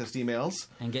contest emails.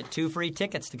 And get 2 free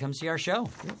tickets to come see our show.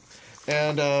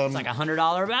 And It's like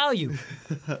 $100 value.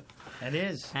 It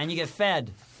is. And you get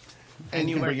fed. and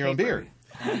you can wear bring your own paper.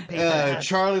 beer.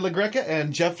 Charlie LaGreca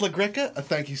and Jeff LaGreca,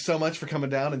 thank you so much for coming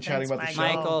down and chatting Thanks, about the show.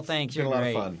 Michael, thanks. It's been You're a lot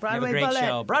of great. fun. You have Broadway a great Bullet.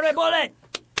 show. Broadway Bullet!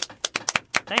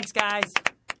 Thanks, guys.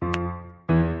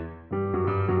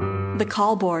 The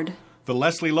Call Board. The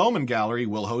Leslie Lohman Gallery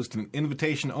will host an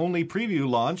invitation-only preview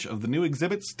launch of the new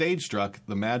exhibit Stage Struck,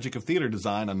 The Magic of Theater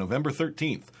Design on November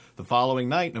 13th. The following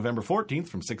night, November 14th,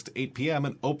 from 6 to 8 p.m.,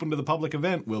 an open-to-the-public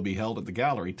event will be held at the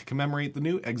gallery to commemorate the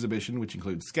new exhibition, which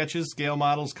includes sketches, scale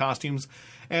models, costumes,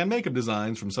 and makeup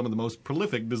designs from some of the most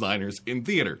prolific designers in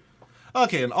theater.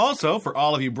 Okay, and also, for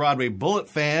all of you Broadway Bullet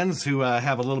fans who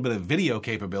have a little bit of video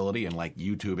capability and like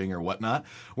YouTubing or whatnot,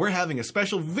 we're having a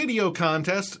special video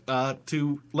contest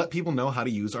to let people know how to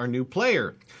use our new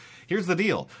player. Here's the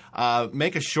deal.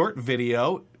 Make a short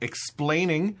video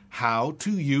explaining how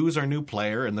to use our new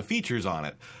player and the features on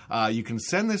it. You can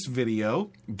send this video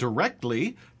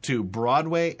directly to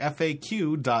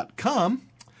BroadwayFAQ.com.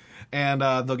 And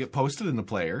they'll get posted in the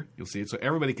player. You'll see it, so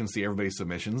everybody can see everybody's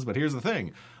submissions. But here's the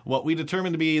thing. What we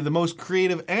determine to be the most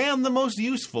creative and the most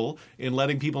useful in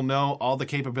letting people know all the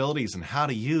capabilities and how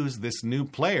to use this new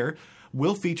player,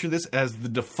 we'll feature this as the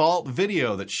default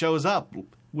video that shows up,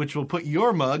 which will put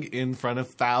your mug in front of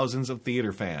thousands of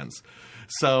theater fans.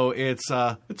 So it's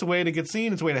a way to get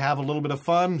seen. It's a way to have a little bit of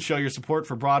fun, show your support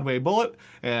for Broadway Bullet,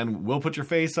 and we'll put your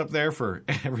face up there for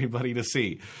everybody to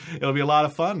see. It'll be a lot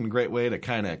of fun and a great way to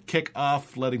kind of kick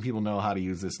off letting people know how to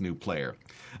use this new player.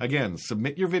 Again,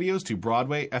 submit your videos to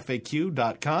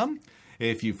BroadwayFAQ.com.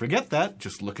 If you forget that,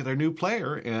 just look at our new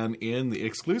player, and in the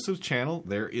exclusives channel,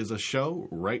 there is a show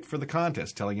right for the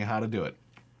contest telling you how to do it.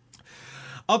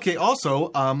 Okay, also,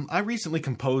 I recently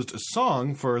composed a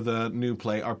song for the new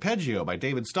play Arpeggio by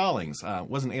David Stallings.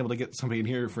 Wasn't able to get somebody in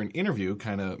here for an interview,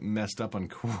 kind of messed up on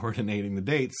coordinating the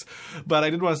dates. But I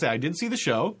did want to say I did see the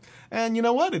show, and you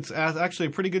know what? It's actually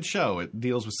a pretty good show. It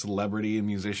deals with celebrity and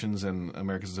musicians and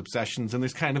America's obsessions, and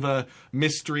there's kind of a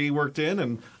mystery worked in,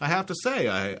 and I have to say,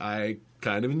 I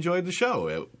kind of enjoyed the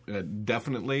show. It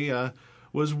definitely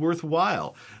was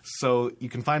worthwhile. So you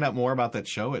can find out more about that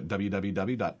show at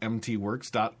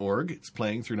www.mtworks.org. It's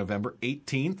playing through November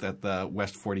 18th at the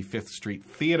West 45th Street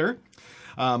Theater.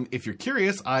 If you're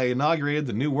curious, I inaugurated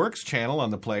the New Works channel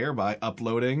on the player by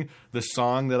uploading the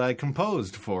song that I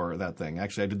composed for that thing.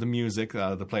 Actually, I did the music.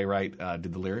 The playwright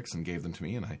did the lyrics and gave them to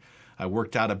me, and I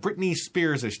worked out a Britney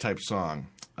Spears-ish type song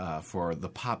for the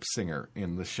pop singer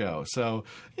in the show. So,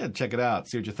 yeah, check it out.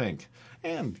 See what you think.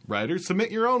 And writers,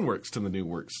 submit your own works to the New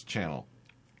Works channel.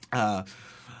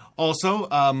 Also,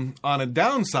 on a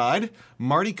downside,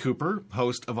 Marty Cooper,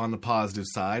 host of On the Positive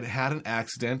Side, had an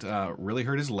accident, really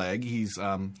hurt his leg. He's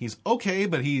okay,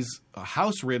 but he's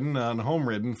house-ridden and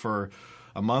home-ridden for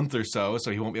a month or so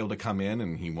he won't be able to come in,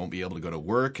 and he won't be able to go to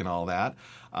work and all that.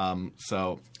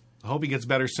 So I hope he gets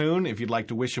better soon. If you'd like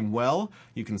to wish him well,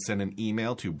 you can send an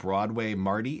email to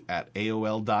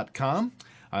BroadwayMarty@AOL.com.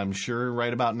 I'm sure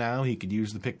right about now he could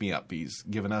use the pick-me-up. He's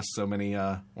given us so many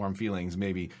warm feelings.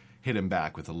 Maybe hit him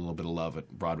back with a little bit of love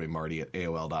at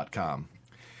BroadwayMarty@AOL.com.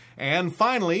 And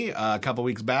finally, a couple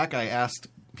weeks back, I asked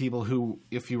people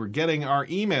if you were getting our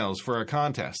emails for our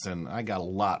contest, and I got a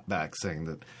lot back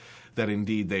saying that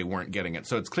indeed they weren't getting it.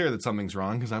 So it's clear that something's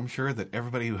wrong, because I'm sure that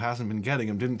everybody who hasn't been getting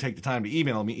them didn't take the time to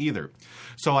email me either.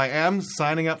 So I am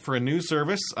signing up for a new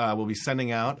service. We'll be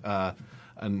sending out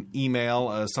an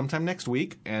email sometime next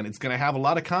week, and it's going to have a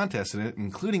lot of contests in it,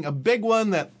 including a big one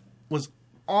that was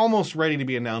almost ready to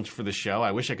be announced for the show.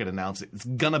 I wish I could announce it. It's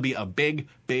going to be a big,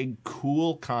 big,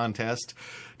 cool contest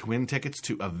to win tickets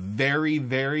to a very,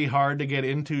 very hard to get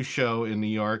into show in New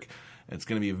York. It's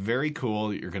going to be very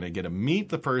cool. You're going to get to meet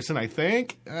the person, I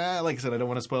think. Like I said, I don't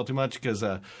want to spoil too much because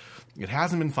it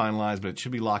hasn't been finalized, but it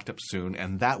should be locked up soon,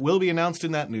 and that will be announced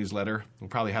in that newsletter. We'll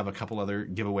probably have a couple other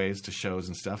giveaways to shows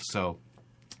and stuff, so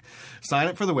sign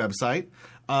up for the website.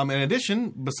 In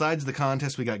addition, besides the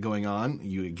contest we got going on,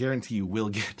 you guarantee you will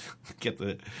get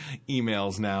the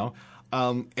emails now.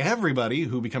 Everybody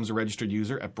who becomes a registered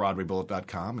user at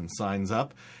BroadwayBullet.com and signs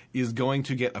up is going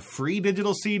to get a free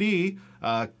digital CD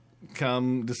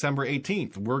come December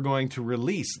 18th, we're going to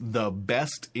release the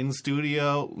best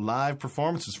in-studio live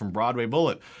performances from Broadway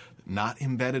Bullet. Not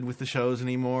embedded with the shows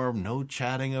anymore, no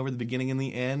chatting over the beginning and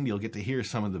the end. You'll get to hear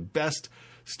some of the best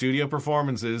studio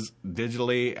performances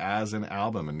digitally as an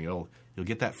album, and you'll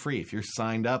get that free if you're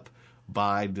signed up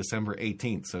by December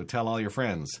 18th. So tell all your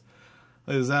friends.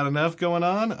 Is that enough going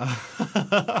on?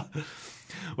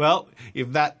 Well,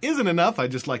 if that isn't enough,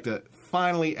 I'd just like to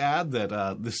finally add that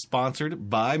this is sponsored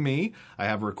by me. I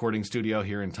have a recording studio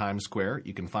here in Times Square.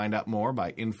 You can find out more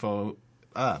by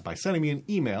sending me an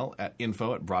email at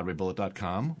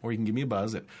info@broadwaybullet.com, or you can give me a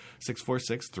buzz at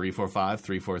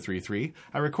 646-345-3433.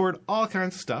 I record all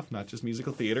kinds of stuff, not just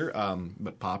musical theater,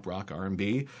 but pop, rock,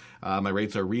 R&B. My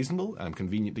rates are reasonable,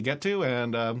 convenient to get to,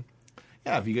 and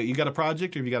if you got a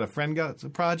project, or if you got a friend got a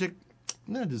project,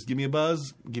 just give me a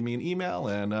buzz, give me an email,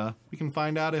 and we can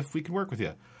find out if we can work with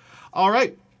you. All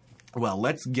right. Well,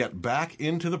 let's get back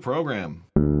into the program.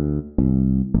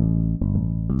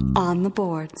 On the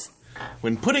boards.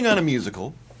 When putting on a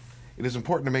musical, it is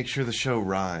important to make sure the show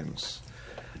rhymes.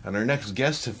 And our next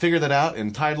guests have figured that out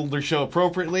and titled their show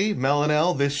appropriately, Mel and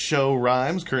Elle, This Show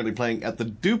Rhymes, currently playing at the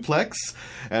Duplex.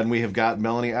 And we have got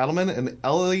Melanie Adelman and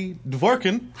Ellie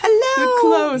Dvorkin. Hello!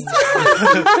 Close.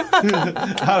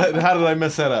 How did I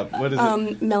mess that up? What is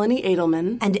it? Melanie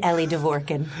Adelman. And Ellie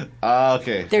Dvorkin.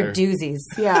 Okay. They're doozies.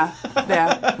 Yeah.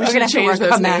 We're going to change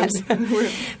those names.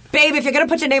 Babe, if you're going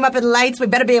to put your name up in lights, we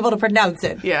better be able to pronounce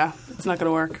it. Yeah, it's not going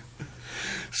to work.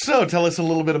 So, tell us a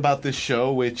little bit about this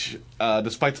show, which,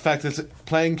 despite the fact that it's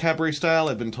playing cabaret style,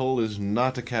 I've been told is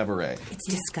not a cabaret. It's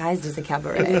disguised as a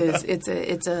cabaret. It is.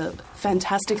 It's a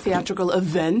fantastic theatrical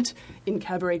event in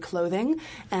cabaret clothing,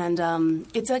 and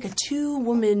it's like a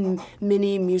two-woman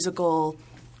mini musical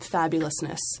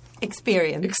fabulousness.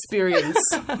 Experience.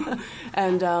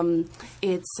 And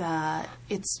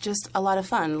it's just a lot of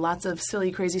fun. Lots of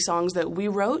silly, crazy songs that we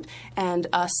wrote, and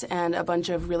us and a bunch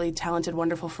of really talented,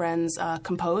 wonderful friends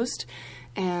composed.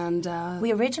 And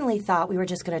we originally thought we were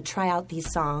just going to try out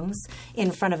these songs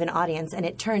in front of an audience, and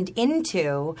it turned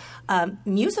into a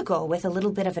musical with a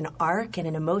little bit of an arc and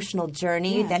an emotional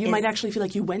journey. That you might actually feel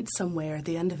like you went somewhere at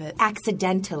the end of it.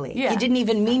 Accidentally. Yeah. You didn't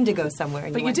even mean to go somewhere,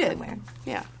 and but you went did. somewhere.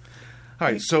 Yeah. All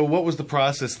right, so what was the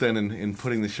process then in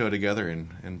putting the show together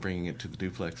and bringing it to the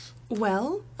Duplex?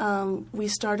 Well, we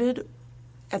started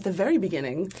at the very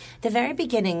beginning. The very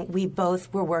beginning, we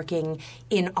both were working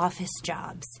in office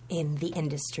jobs in the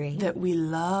industry. That we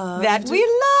loved.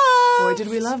 Boy, did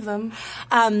we love them.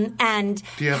 And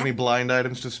do you have any blind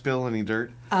items to spill? Any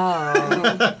dirt?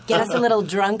 Oh, get us a little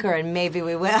drunker and maybe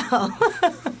we will.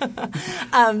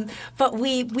 But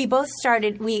we both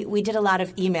started, we did a lot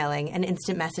of emailing and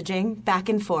instant messaging back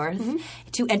and forth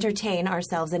to entertain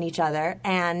ourselves and each other.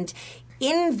 And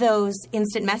in those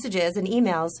instant messages and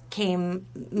emails came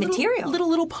material.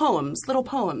 Little poems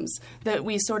that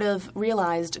we sort of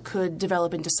realized could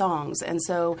develop into songs. And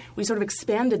so we sort of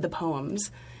expanded the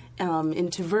poems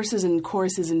into verses and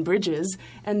choruses and bridges.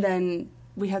 And then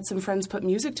we had some friends put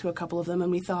music to a couple of them,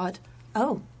 and we thought,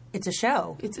 oh, it's a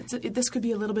show. This could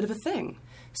be a little bit of a thing.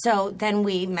 So then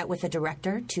we met with the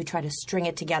director to try to string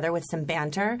it together with some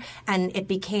banter. And it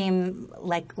became,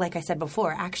 like I said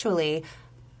before, actually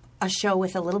a show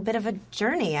with a little bit of a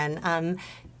journey, and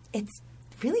it's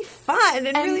really fun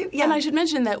and really. Yeah. And I should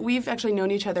mention that we've actually known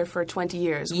each other for 20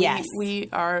 years. Yes, we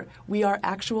are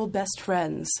actual best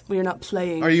friends. We are not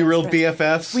playing. Are you real friends.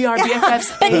 BFFs? We are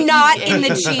BFFs, but not in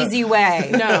the cheesy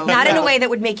way. No, not in a way that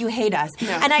would make you hate us.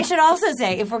 No. And I should also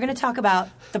say, if we're going to talk about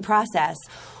the process.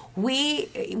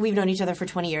 We've known each other for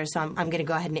 20 years, so I'm going to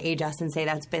go ahead and age us and say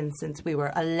that's been since we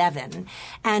were 11.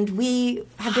 And we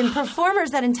have been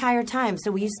performers that entire time.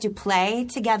 So we used to play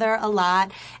together a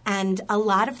lot. And a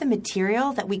lot of the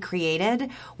material that we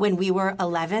created when we were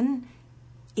 11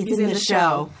 is in the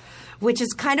show. Which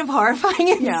is kind of horrifying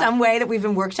in some way that we've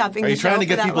been workshopping. Are you trying to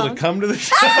get people to come to the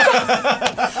show?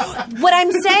 What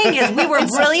I'm saying is we were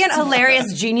brilliant,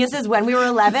 hilarious geniuses when we were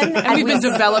 11. And we've been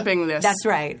developing this. That's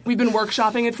right. We've been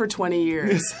workshopping it for 20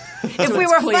 years. If we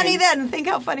were funny then, think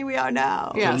how funny we are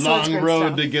now. Yeah, it's a long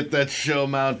road to get that show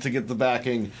mount, to get the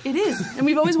backing. It is. And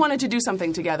we've always wanted to do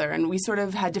something together, and we sort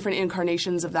of had different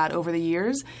incarnations of that over the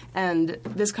years, and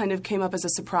this kind of came up as a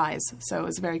surprise, so it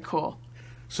was very cool.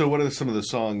 So what are some of the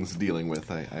songs dealing with?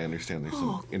 I understand there's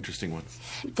some interesting ones.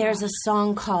 There's a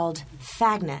song called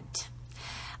Fagnet.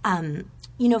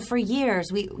 for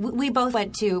years, we both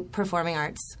went to performing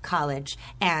arts college,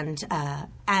 and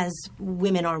as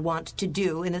women are wont to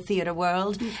do in the theater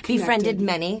world, befriended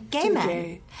many gay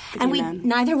men. And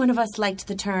neither one of us liked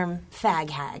the term fag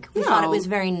hag. We thought it was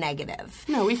very negative.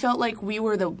 No, we felt like we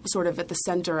were the sort of at the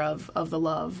center of the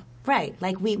love. Right.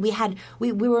 Like we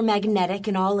were magnetic,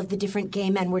 and all of the different gay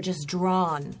men were just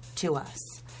drawn to us.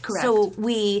 Correct. So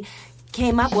we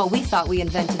came up, we thought we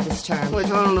invented this term. Which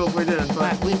I don't know if we did,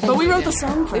 but we wrote the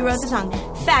song first. We wrote the song,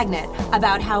 Fagnet,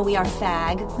 about how we are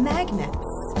fag magnets.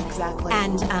 Exactly.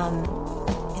 And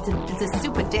it's a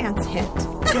super dance hit.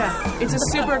 Yeah, it's a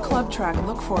super club track.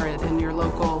 Look for it in your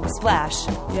local Splash.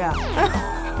 Yeah.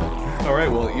 All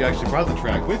right, well, you actually brought the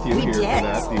track with you here did. for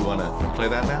that. Do you want to play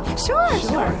that now? Sure.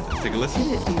 Let's take a listen.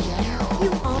 Hit it, DJ.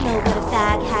 You all know what a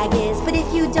fag hag is, but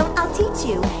if you don't, I'll teach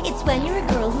you. It's when you're a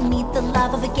girl who needs the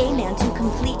love of a gay man to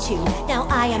complete you. Now,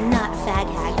 I am not a fag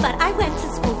hag, but I went to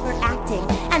school for acting,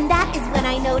 and that is when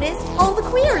I noticed all the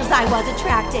queers I was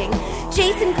attracting.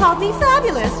 Jason called me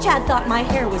fabulous. Chad thought my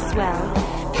hair was swell.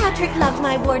 Patrick loved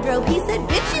my wardrobe. He said,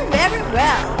 bitch, you wear it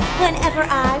well. Whenever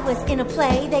I was in a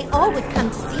play, they all would come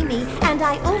to see me, and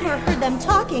I overheard them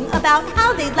talking about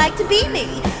how they'd like to be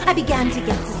me. I began to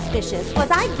get suspicious. Was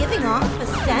I giving off a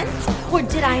scent? Or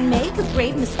did I make a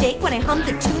grave mistake when I hummed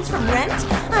the tunes from Rent?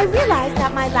 I realized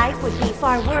that my life would be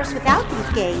far worse without these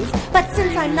gays. But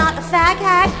since I'm not a fag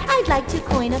hag, I'd like to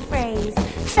coin a phrase.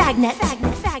 Fagnet.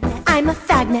 Fagnet. Fagnet. I'm a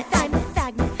fagnet. I'm a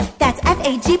fagnet. That's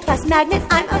F-A-G plus magnet.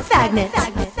 I'm a fagnet.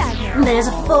 Fagnet. Fagnet. There's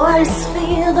a force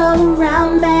field all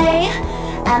around me,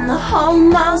 and the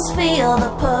homos feel the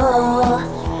pull.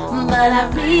 But I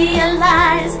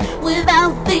realize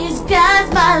without these guys,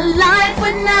 my life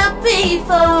would not be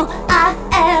full. I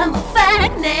am a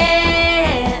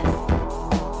fagnet.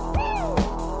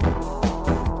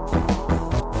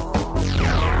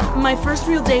 My first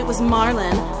real date was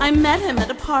Marlon. I met him at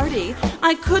a party.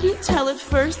 I couldn't tell at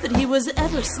first that he was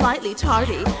ever slightly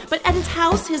tardy. But at his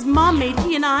house, his mom made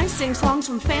he and I sing songs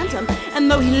from Phantom. And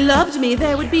though he loved me,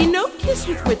 there would be no kiss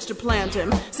with which to plant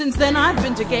him. Since then, I've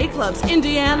been to gay clubs,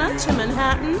 Indiana to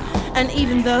Manhattan. And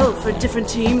even though for different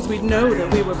teams we'd know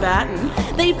that we were batting,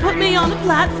 they'd put me on a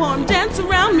platform, dance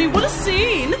around me, what a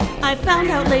scene! I found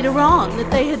out later on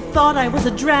that they had thought I was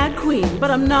a drag queen,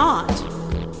 but I'm not.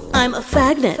 I'm a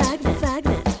fagnet. Fagnet.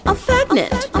 Fagnet. A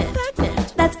fagnet. A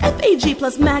fagnet. That's F-A-G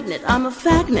plus magnet. I'm a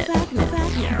fagnet. Fagnet.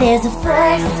 Fagnet. There's a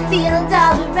force field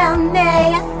all around me,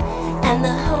 and the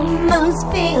homos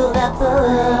feel the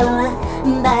pull.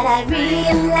 But I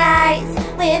realize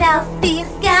without these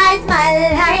guys,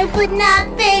 my life would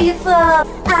not be full.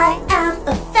 I am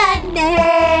a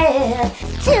fagnet.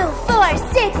 2, 4,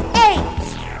 6, 8.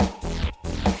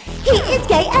 He is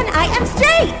gay and I am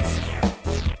straight.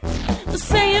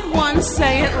 Say it once,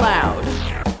 say it loud.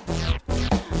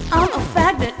 I'm a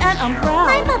fagnet and I'm proud.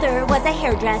 My mother was a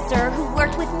hairdresser who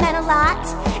worked with men a lot.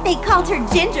 They called her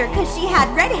Ginger because she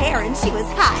had red hair and she was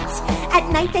hot. At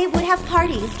night they would have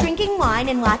parties, drinking wine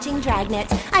and watching Dragnet.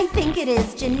 I think it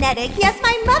is genetic. Yes,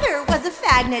 my mother was a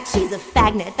fagnet. She's a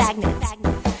fagnet. Fagnet.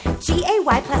 Fagnet.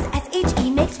 G-A-Y plus S-H-E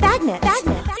makes fagnet.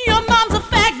 Fagnet. Your mom's a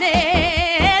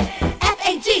fagnet.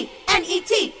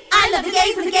 F-A-G-N-E-T. I love the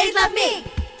gays and the gays love me.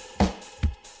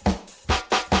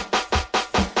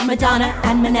 Madonna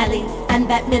and Manelli and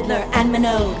Bette Midler and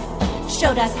Minogue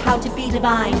showed us how to be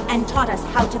divine and taught us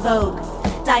how to vogue.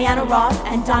 Diana Ross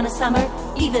and Donna Summer,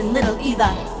 even Little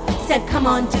Eva, said come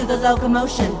on, do the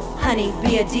locomotion, honey,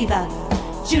 be a diva.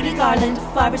 Judy Garland,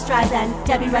 Barbra Streisand,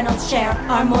 Debbie Reynolds, Cher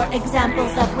are more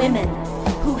examples of women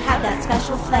who have that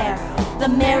special flair. The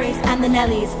Marys and the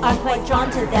Nellies are quite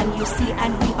drawn to them, you see,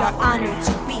 and we are honored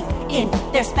to be in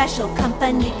their special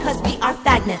company, cause we are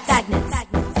fagnets. Fagnets.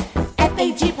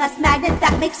 F-A-G plus magnet,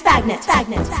 that makes fagnet.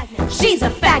 Fagnet. She's a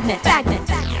fagnet. Fagnet.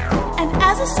 And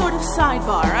as a sort of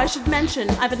sidebar, I should mention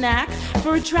I've a knack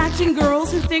for attracting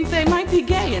girls who think they might be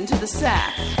gay into the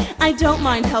sack. I don't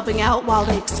mind helping out while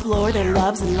they explore their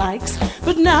loves and likes,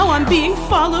 but now I'm being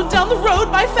followed down the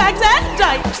road by fags and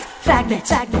dykes. Fagnet.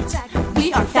 Fagnet.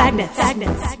 We are fagnets.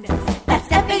 Fagnets. That's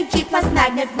F-A-G plus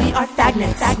magnet, we are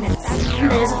fagnets. Fagnets.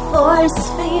 There's a force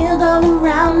field all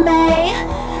around me,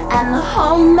 and the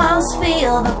homos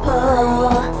feel the pull.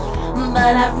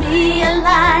 But I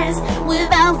realize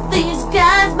without these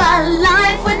guys, my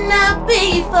life would not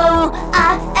be full.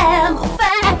 I am a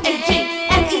fagnet.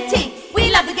 F-A-G-N-E-T.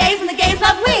 We love the gays and the gays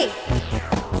love we.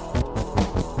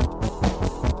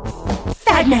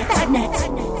 Fagnet. Fagnet.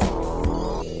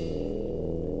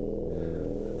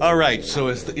 All right, so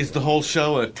is the whole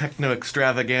show a techno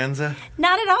extravaganza?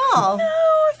 Not at all. No,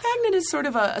 Fagnet is sort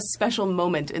of a special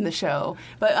moment in the show.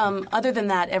 But other than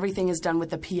that, everything is done with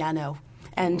the piano.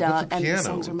 and What's a and the piano?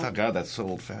 songs are. Oh God, that's so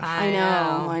old-fashioned.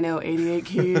 I know, 88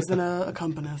 keys and a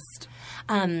accompanist.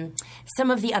 Some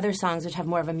of the other songs which have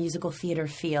more of a musical theater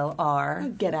feel are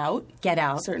Get Out,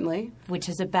 certainly, which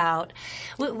is about.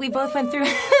 We both went through.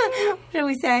 What shall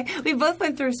we say? We both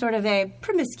went through sort of a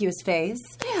promiscuous phase,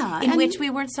 in which we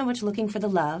weren't so much looking for the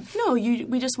love. No,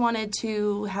 we just wanted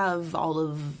to have all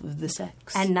of the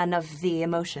sex and none of the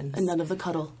emotions and none of the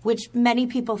cuddle, which many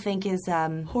people think is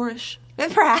whorish.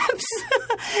 Perhaps.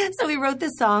 So we wrote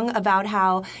this song about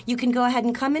how you can go ahead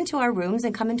and come into our rooms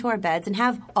and come into our beds and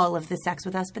have all of the sex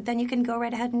with us, but then you can go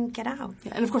right ahead and get out.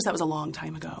 Yeah, and of course, that was a long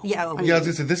time ago. Yeah, I was going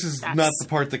to say, this is not the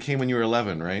part that came when you were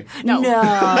 11, right? No.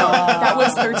 That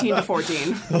was 13 to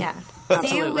 14. Yeah.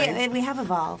 Absolutely. See, we have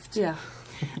evolved. Yeah.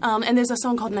 And there's a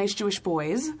song called Nice Jewish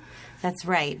Boys. That's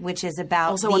right, which is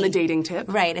about also on the dating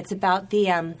tip. Right, it's about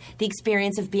the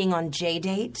experience of being on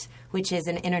JDate, which is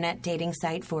an internet dating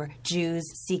site for Jews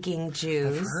seeking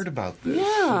Jews. I've heard about this.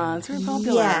 Yeah, it's very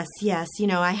popular. Yes. You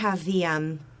know, I have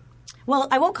the. Well,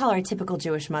 I won't call her a typical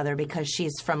Jewish mother because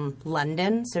she's from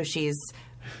London, so she's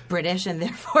British and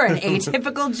therefore an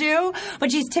atypical Jew.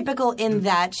 But she's typical in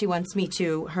that she wants me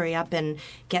to hurry up and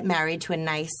get married to a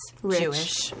nice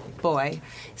Jewish boy.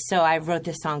 So I wrote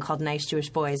this song called Nice Jewish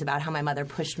Boys about how my mother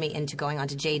pushed me into going on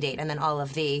to JDate and then all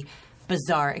of the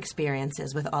bizarre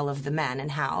experiences with all of the men and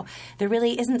how there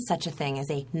really isn't such a thing as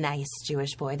a nice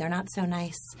Jewish boy. They're not so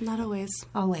nice. Not always.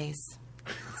 Always.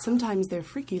 Sometimes they're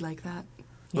freaky like that.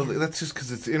 Well, that's just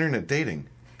because it's internet dating.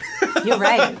 You're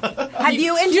right. Have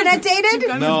you internet dated?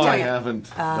 No, I haven't.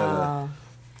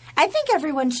 I think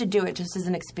everyone should do it just as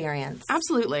an experience.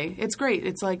 Absolutely. It's great.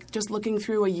 It's like just looking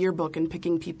through a yearbook and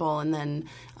picking people and then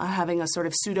having a sort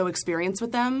of pseudo experience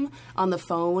with them on the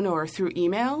phone or through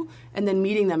email and then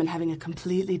meeting them and having a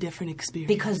completely different experience.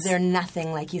 Because they're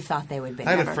nothing like you thought they would be.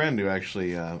 I had a friend who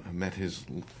actually met his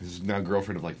now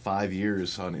girlfriend of like 5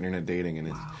 years on internet dating,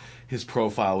 and his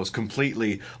profile was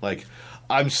completely like,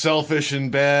 I'm selfish in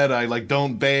bed. I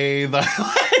don't bathe.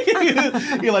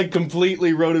 He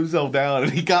completely wrote himself down,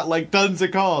 and he got tons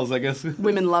of calls. I guess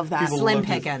women love that. Slim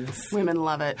pickings. Women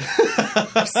love it.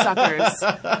 Suckers.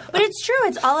 But it's true.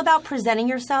 It's all about presenting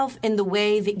yourself in the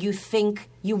way that you think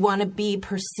you want to be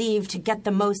perceived to get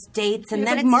the most dates, and it's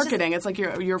then like marketing. It's like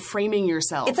you're framing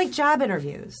yourself. It's like job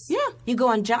interviews. Yeah, you go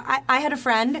on job. I had a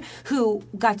friend who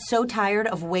got so tired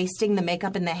of wasting the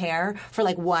makeup and the hair for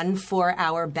 1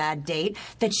 4-hour bad date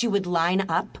that she would line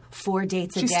up 4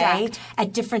 dates a day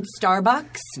at different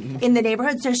Starbucks in the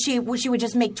neighborhood. So she would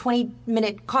just make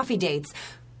 20-minute coffee dates.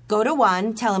 Go to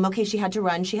one, tell him, okay, she had to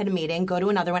run, she had a meeting, go to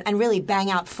another one, and really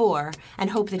bang out 4 and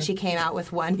hope that she came out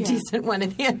with one decent one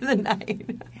at the end of the night.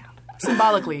 Yeah.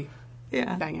 Symbolically,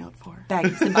 bang out 4.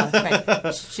 Symbolically,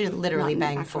 right. She didn't literally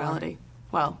bang actuality.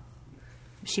 4. Well,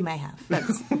 she may have.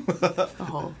 That's a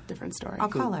whole different story. I'll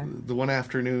call her. The one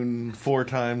afternoon 4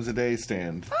 times a day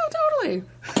stand. Oh, totally.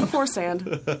 A 4 stand.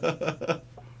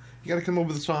 You got to come up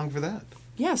with a song for that.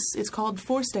 Yes, it's called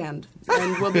 4 Stand,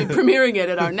 and we'll be premiering it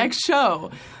at our next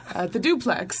show at the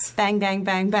Duplex. Bang, bang,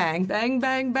 bang, bang. Bang,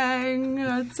 bang, bang.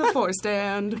 It's a 4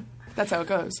 stand. That's how it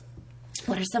goes.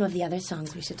 What are some of the other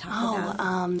songs we should talk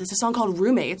about? There's a song called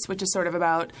Roommates, which is sort of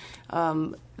about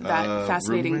that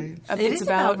fascinating... It is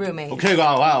about roommates. Okay,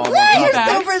 wow. You're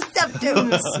so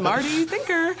perceptive. Smarty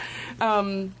thinker.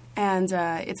 And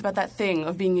it's about that thing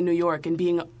of being in New York and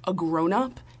being a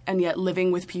grown-up and yet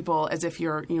living with people as if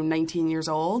you're 19 years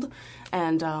old,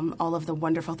 and all of the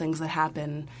wonderful things that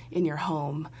happen in your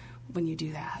home when you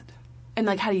do that. And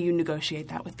how do you negotiate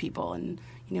that with people and,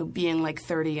 being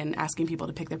 30 and asking people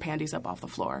to pick their panties up off the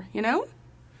floor,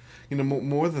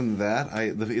 More than that,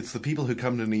 it's the people who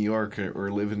come to New York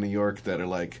or live in New York that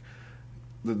are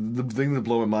the thing that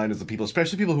blow my mind is the people,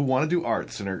 especially people who want to do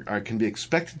arts and can be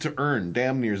expected to earn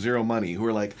damn near zero money, who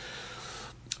are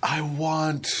I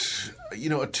want, a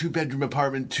 2-bedroom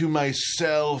apartment to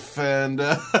myself, and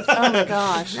oh my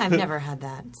gosh, I've never had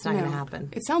that. It's not going to happen.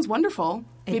 It sounds wonderful.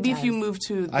 Maybe if you move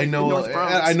to the North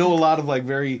Bronx. I know a lot of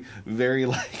very, very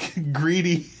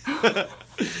greedy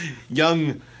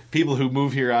young people who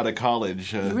move here out of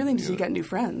college. You really need to get new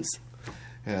friends.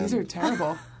 These are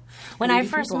terrible. When I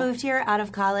first moved here out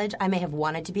of college, I may have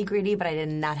wanted to be greedy, but I did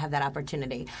not have that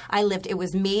opportunity. It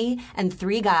was me and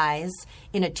 3 guys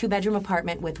in a 2-bedroom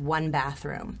apartment with 1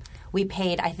 bathroom. We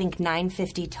paid, I think,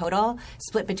 $950 total.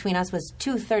 Split between us was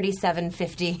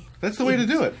 $237.50. That's the way to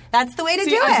do it. That's the way to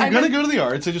do it. I'm going to go to the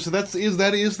arts.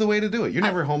 That is the way to do it. You're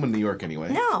never home in New York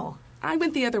anyway. No. I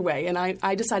went the other way, and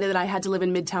I decided that I had to live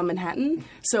in Midtown Manhattan.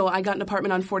 So I got an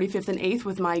apartment on 45th and 8th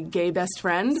with my gay best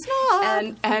friend.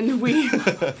 And we,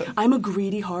 I'm a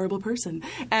greedy, horrible person.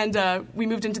 And we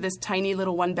moved into this tiny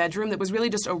little one-bedroom that was really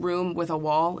just a room with a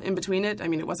wall in between it. I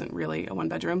mean, it wasn't really a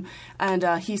one-bedroom. And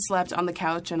he slept on the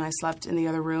couch, and I slept in the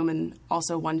other room, and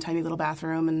also one tiny little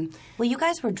bathroom. And well, you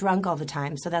guys were drunk all the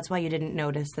time, so that's why you didn't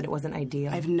notice that it wasn't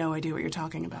ideal. I have no idea what you're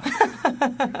talking about.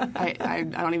 I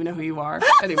don't even know who you are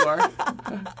anymore.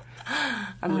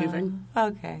 I'm leaving.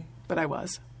 Okay. But I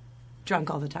was.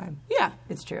 Drunk all the time. Yeah.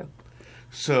 It's true.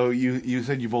 So you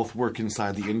said you both work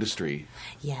inside the industry.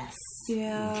 Yes.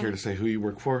 Yeah. Care to say who you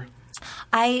work for?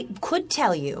 I could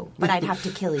tell you, but I'd have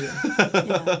to kill you.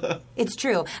 Yeah. It's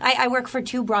true. I work for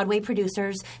 2 Broadway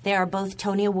producers. They are both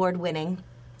Tony Award-winning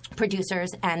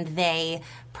producers, and they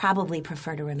probably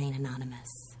prefer to remain anonymous.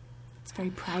 Very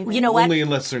private. You know what? Only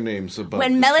unless their name's above.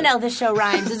 When Mel and El, The Show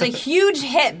Rhymes is a huge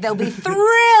hit, they'll be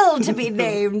thrilled to be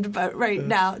named. But right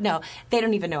now, no, they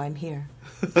don't even know I'm here.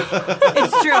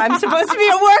 It's true. I'm supposed to be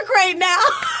at work right now.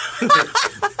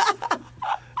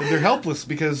 And they're helpless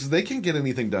because they can't get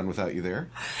anything done without you there.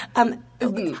 What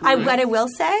I will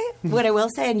say,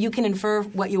 and you can infer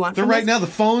what you want They're from right this. now, the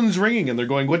phone's ringing, and they're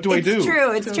going, what do I do?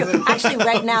 It's true. Actually,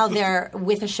 right now, they're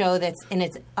with a show that's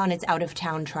on its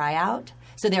out-of-town tryout.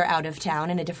 So they're out of town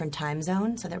in a different time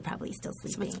zone, so they're probably still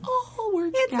sleeping. So it's all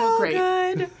working out all great.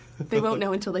 good. They won't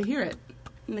know until they hear it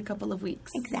in a couple of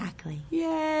weeks. Exactly.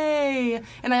 Yay!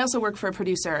 And I also work for a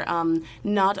producer,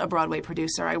 not a Broadway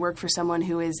producer. I work for someone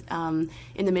who is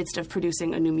in the midst of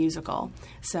producing a new musical.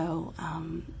 So,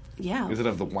 yeah. Is it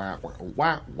of the wah, wah,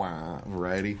 wah, wah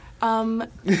variety? You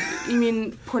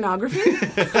mean pornography?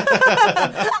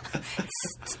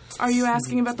 Are you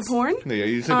asking about the porn? No, yeah,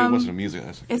 you said it wasn't a music.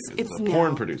 It's a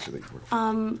porn producer that you work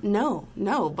for.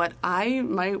 No, but I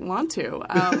might want to.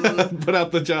 Put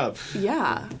out the job.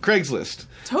 Yeah. Craigslist.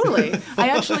 Totally. I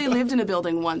actually lived in a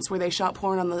building once where they shot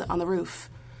porn on the roof.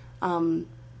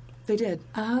 They did.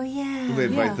 Oh yeah. Did they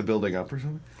invite the building up or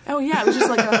something? Oh yeah, it was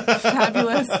just like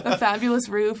a fabulous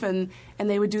roof, and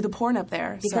they would do the porn up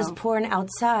there. Because porn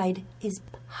outside is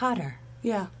hotter.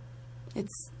 Yeah,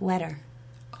 it's wetter.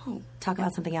 Oh, talk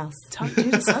about something else. Change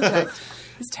the subject.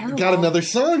 It's terrible. Got another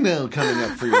song now coming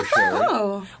up for your show.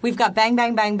 Oh, we've got Bang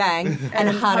Bang Bang Bang and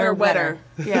Hotter Wetter.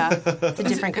 Yeah, it's a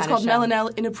different kind of show. It's called Mel and El,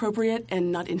 inappropriate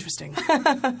and not interesting.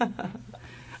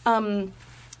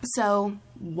 So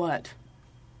what?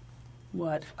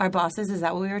 What? Our bosses, is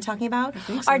that what we were talking about? I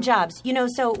think so. Our jobs. You know,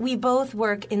 so we both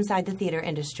work inside the theater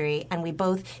industry, and we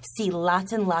both see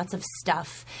lots and lots of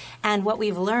stuff. And what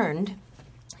we've learned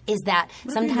is that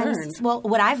sometimes, well,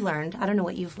 what I've learned, I don't know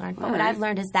what you've learned, but what I've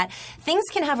learned is that things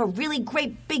can have a really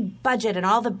great big budget and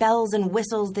all the bells and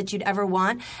whistles that you'd ever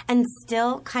want and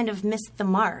still kind of miss the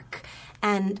mark.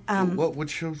 And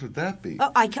what shows would that be?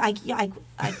 Oh, I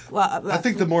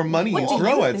think the more money you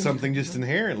throw at something just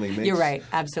inherently makes... You're right,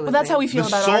 absolutely. Well, that's how we feel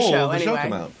about our show, anyway. anyway.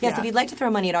 Come out. Yes, if you'd like to throw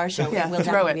money at our show, we'll throw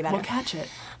definitely it. be better. We'll catch it.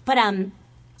 But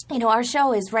you know, our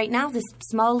show is right now this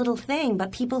small little thing,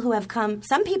 but some people who have come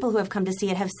to see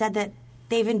it have said that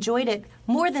they've enjoyed it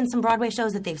more than some Broadway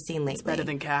shows that they've seen lately. It's better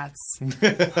than Cats. But no,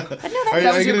 are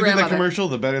you going to do the commercial,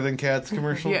 the Better Than Cats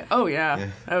commercial? Yeah. Oh, yeah.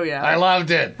 Oh, yeah. I loved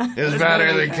it. It's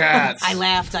better than Cats. I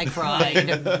laughed. I cried.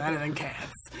 Better than Cats.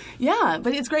 Yeah,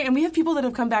 but it's great. And we have people that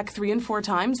have come back 3 and 4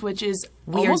 times, which is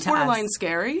weird almost to borderline us.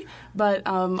 Scary, but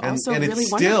also and really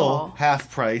it's wonderful. still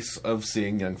half price of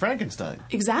seeing Young Frankenstein.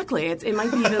 Exactly. It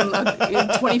might be even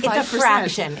 25%. It's a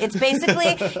fraction. It's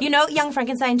basically, you know, Young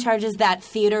Frankenstein charges that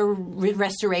theater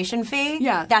restoration fee?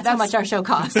 Yeah. That's how much our show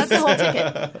costs. That's the whole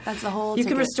ticket. That's the whole You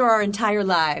ticket. can restore our entire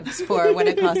lives for what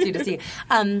it costs you to see.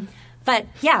 But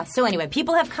yeah, so anyway,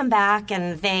 people have come back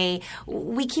and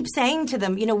we keep saying to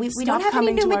them, you know, we don't have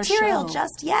any new material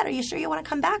just yet. Are you sure you want to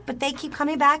come back? But they keep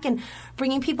coming back and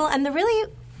bringing people. And the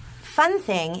really fun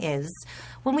thing is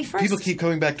when we first... People keep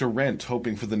coming back to Rent,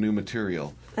 hoping for the new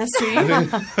material. See? You know,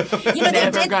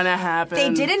 never gonna happen.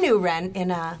 They did a new Rent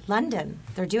in London.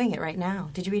 They're doing it right now.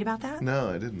 Did you read about that? No,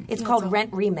 I didn't. It's called Rent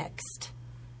Remixed.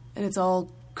 And it's all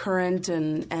current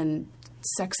and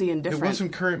sexy and different. It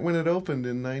wasn't current when it opened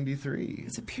in '93.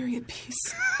 It's a period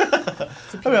piece. I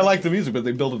mean, I like the music, but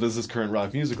they built it as this current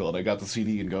rock musical, and I got the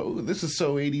CD and go, "Oh, this is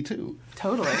so '82."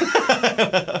 Totally.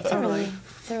 It's a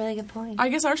really good point. I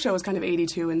guess our show is kind of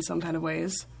 '82 in some kind of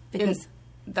ways because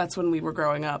that's when we were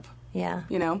growing up. Yeah,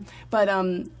 you know. But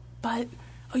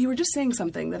you were just saying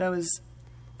something that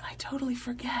I totally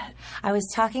forget. I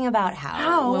was talking about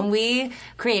how when we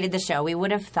created the show, we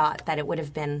would have thought that it would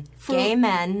have been gay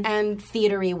men and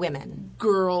theatery women.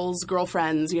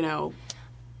 Girlfriends, you know.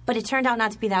 But it turned out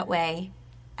not to be that way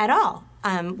at all.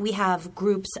 We have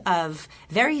groups of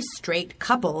very straight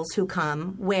couples who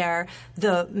come where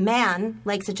the man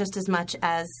likes it just as much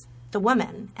as the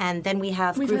woman. And then we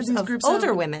have groups of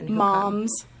older women who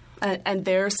moms and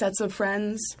their sets of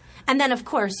friends. And then, of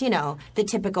course, you know, the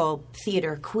typical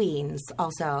theater queens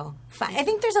also. I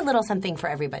think there's a little something for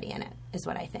everybody in it, is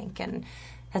what I think. And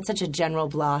that's such a general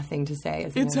blah thing to say.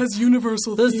 Isn't It says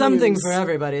universal There's themes. something for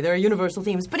everybody. There are universal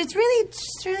themes. But it's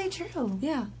really true.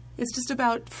 Yeah. It's just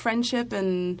about friendship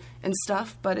and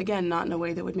stuff, but again, not in a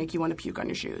way that would make you want to puke on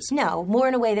your shoes. No, more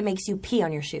in a way that makes you pee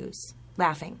on your shoes,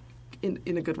 laughing.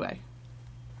 In a good way.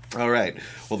 All right.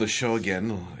 Well, the show,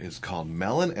 again, is called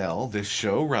Mel and Elle. This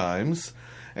show rhymes.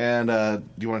 And do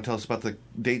you want to tell us about the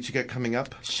dates you got coming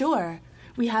up? Sure.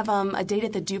 We have a date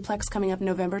at the Duplex coming up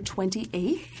November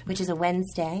 28th. Which is a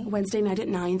Wednesday. Wednesday night at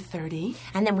 9:30.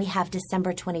 And then we have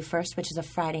December 21st, which is a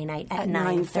Friday night at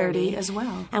 9:30 as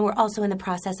well. And we're also in the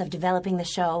process of developing the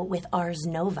show with Ars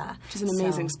Nova. Which is an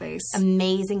amazing space.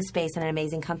 Amazing space and an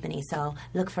amazing company. So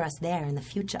look for us there in the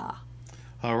future.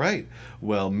 All right.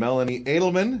 Well, Melanie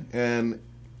Edelman and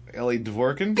Ellie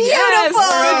Dvorkin. Beautiful! All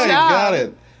right, Good job. got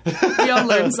it. We all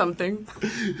learned something.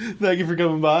 Thank you for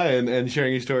coming by and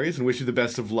sharing your stories, and wish you the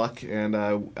best of luck. And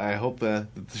I hope that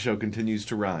the show continues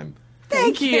to rhyme.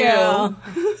 Thank you.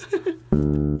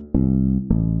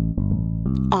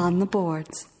 On the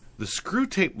boards. The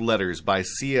Screwtape Letters by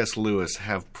C.S. Lewis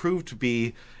have proved to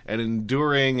be an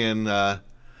enduring and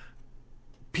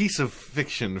piece of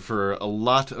fiction for a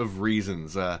lot of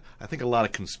reasons. I think a lot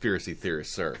of conspiracy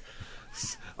theorists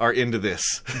are into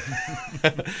this.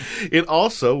 It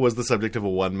also was the subject of a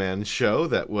one-man show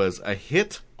that was a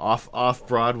hit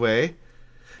off-Broadway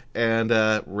and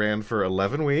ran for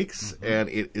 11 weeks, and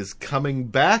it is coming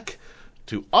back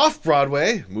to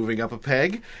off-Broadway, moving up a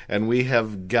peg, and we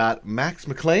have got Max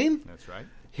McLean. That's right.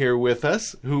 Here with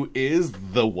us, who is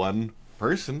the one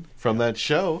person from that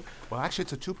show. Well, actually,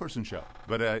 it's a two-person show.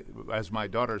 But as my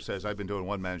daughter says, I've been doing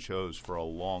one-man shows for a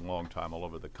long, long time all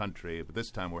over the country. But this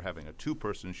time we're having a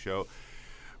two-person show.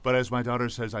 But as my daughter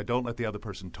says, I don't let the other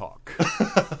person talk.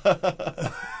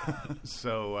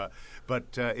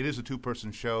 But it is a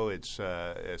two-person show. It's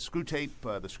Screwtape,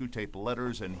 the Screwtape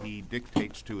Letters, and he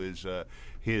dictates to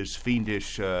his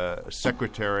fiendish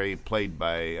secretary, played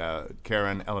by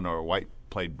Karen Eleanor White,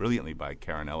 played brilliantly by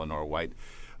Karen Eleanor White,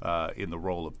 in the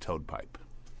role of Toad Pipe.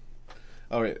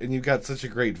 All right, and you've got such a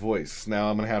great voice. Now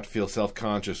I'm going to have to feel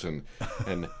self-conscious and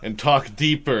talk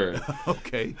deeper.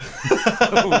 Okay. We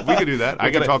could do that.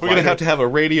 We're going to have a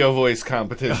radio voice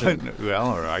competition.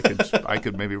 Well, or I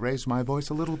could maybe raise my voice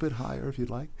a little bit higher if you'd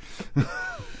like.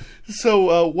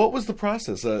 So, what was the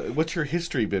process? What's your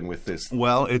history been with this?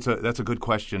 Well, that's a good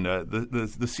question.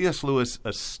 The C.S. Lewis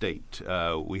estate,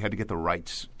 we had to get the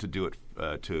rights to do it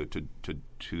to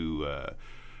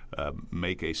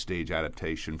make a stage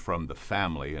adaptation from the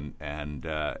family, and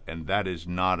that is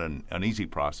not an easy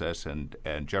process. And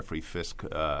Jeffrey Fisk,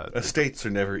 estates are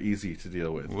never easy to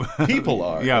deal with. People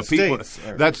are. Yeah, estates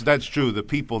people. Are. That's true. The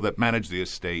people that manage the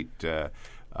estate,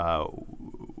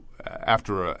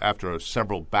 after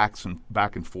several back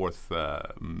and forth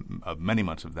of many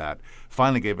months of that,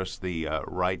 finally gave us the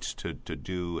rights to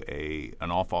do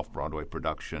an off Broadway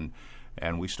production,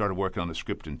 and we started working on the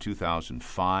script in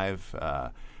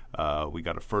 2005. We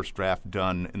got a first draft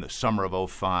done in the summer of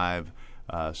 2005,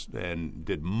 and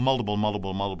did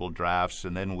multiple drafts,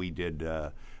 and then we did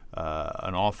an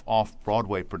off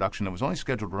Broadway production that was only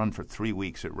scheduled to run for 3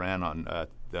 weeks. It ran on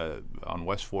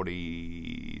West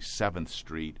 47th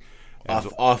Street.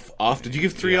 Off. Did you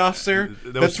give 3 offs there?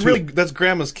 That's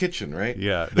Grandma's Kitchen, right?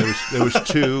 Yeah, there was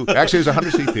 2. Actually, it was a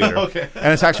 100-seat theater. Okay.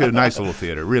 And it's actually a nice little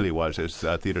theater. It really was. It's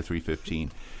Theater 315,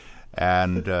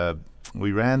 and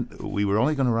we were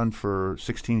only going to run for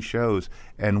 16 shows,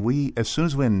 and as soon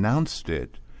as we announced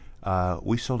it,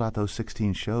 we sold out those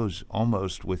 16 shows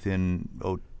almost within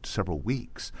several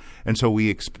weeks. And so we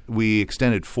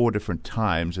extended 4 different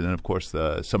times, and then of course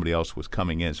somebody else was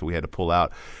coming in, so we had to pull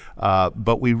out.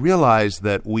 But we realized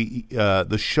that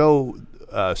the show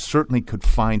certainly could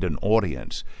find an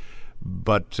audience,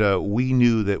 but we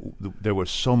knew that there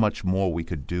was so much more we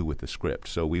could do with the script.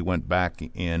 So we went back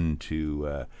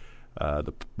into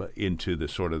the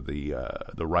sort of the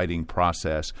writing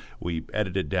process. We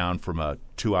edited down from a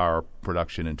 2-hour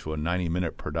production into a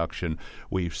 90-minute production.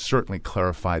 We've certainly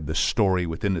clarified the story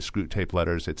within the Screwtape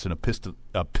Letters. It's an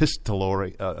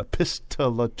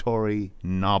epistolatory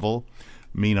novel,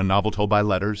 a novel told by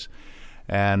letters.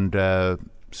 And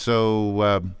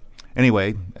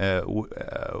anyway,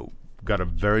 got a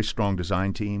very strong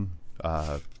design team,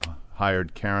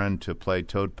 hired Karen to play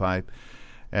Toad Pipe,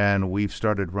 And we've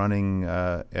started running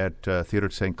at Theater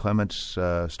at St. Clement's,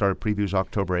 started previews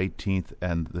October 18th,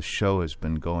 and the show has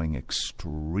been going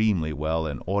extremely well,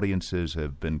 and audiences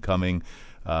have been coming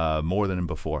more than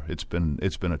before. It's been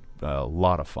a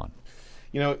lot of fun.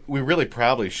 You know, we really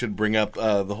probably should bring up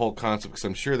the whole concept, because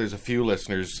I'm sure there's a few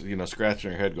listeners,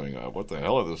 scratching their head going, what the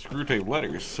hell are the Screwtape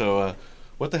Letters? So,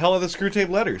 what the hell are the Screwtape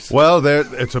Letters? Well,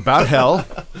 it's about hell.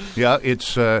 Yeah,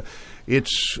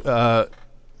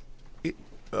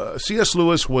 C.S.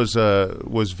 Lewis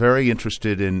was very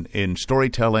interested in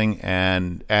storytelling,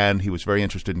 and he was very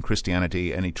interested in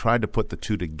Christianity, and he tried to put the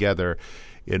two together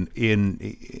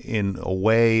in a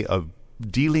way of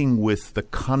dealing with the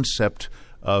concept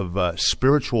of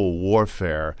spiritual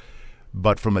warfare,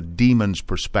 but from a demon's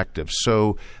perspective.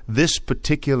 So this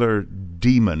particular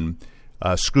demon,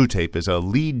 Screwtape, is a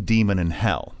lead demon in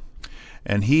hell.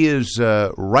 And he is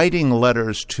writing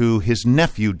letters to his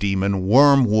nephew demon,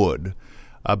 Wormwood,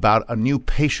 about a new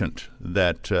patient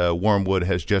that Wormwood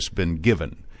has just been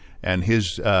given. And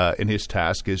his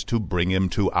task is to bring him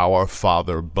to our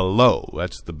Father below.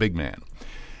 That's the big man.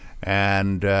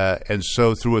 And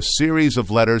so through a series of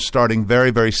letters, starting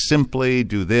very, very simply,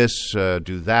 do this,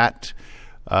 do that,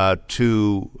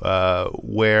 to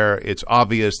where it's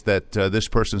obvious that this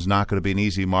person's not going to be an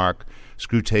easy mark,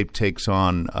 Screwtape takes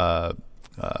on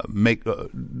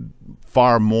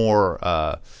far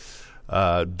more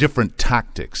different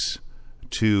tactics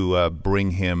to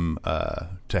bring him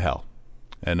to hell.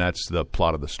 And that's the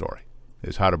plot of the story,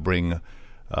 is how to bring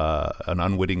an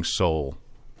unwitting soul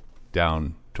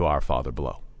down to our Father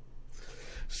below.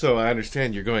 So I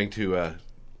understand you're going to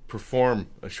perform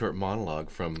a short monologue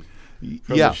from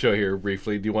the show here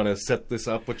briefly. Do you want to set this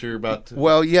up, what you're about to...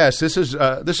 Well, yes, this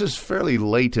is fairly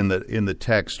late in the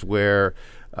text, where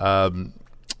the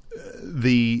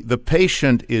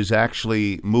patient is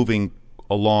actually moving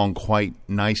along quite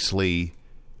nicely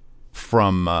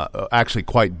from actually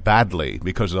quite badly,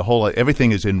 because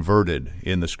everything is inverted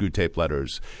in the Screwtape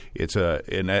Letters.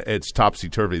 It's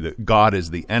topsy-turvy. God is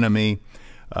the enemy.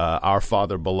 Our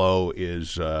Father below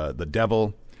is the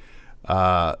devil.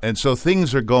 And so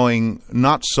things are going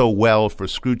not so well for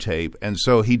Screwtape, and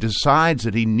so he decides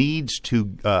that he needs to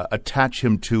attach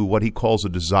him to what he calls a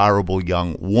desirable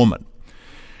young woman.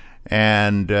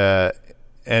 And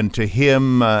to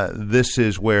him, this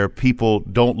is where people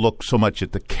don't look so much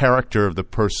at the character of the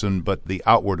person, but the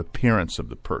outward appearance of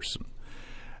the person.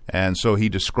 And so he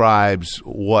describes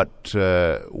what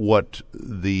the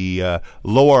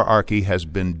lowerarchy has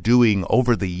been doing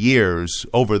over the years,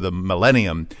 over the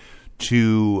millennium,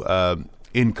 to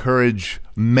encourage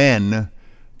men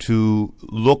to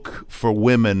look for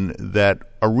women that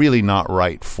are really not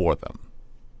right for them.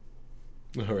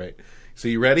 All right. So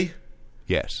you ready?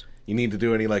 Yes. You need to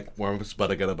do any warm-ups,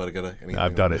 bada-gada, anything?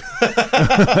 I've done it.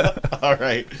 All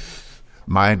right.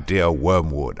 My dear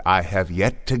Wormwood, I have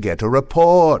yet to get a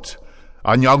report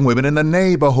on young women in the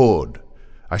neighborhood.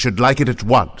 I should like it at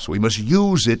once. We must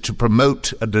use it to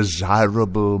promote a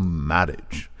desirable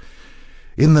marriage.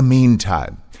 In the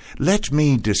meantime, let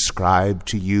me describe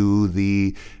to you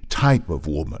the type of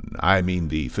woman, I mean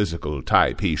the physical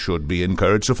type, he should be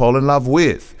encouraged to fall in love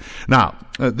with. Now,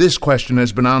 this question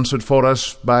has been answered for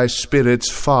us by spirits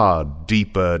far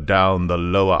deeper down the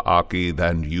lowerarchy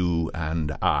than you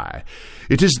and I.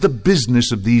 It is the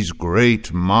business of these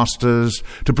great masters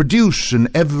to produce in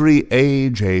every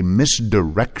age a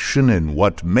misdirection in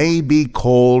what may be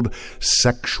called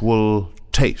sexual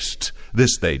taste.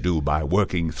 This they do by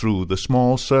working through the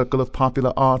small circle of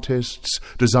popular artists,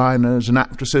 designers, and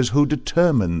actresses who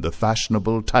determine the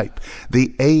fashionable type.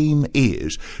 The aim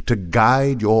is to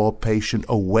guide your patient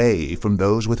away from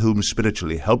those with whom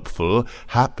spiritually helpful,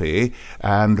 happy,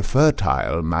 and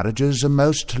fertile marriages are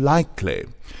most likely.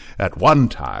 At one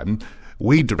time,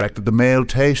 we directed the male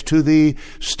taste to the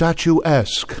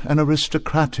statuesque and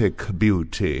aristocratic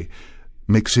beauty,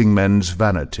 mixing men's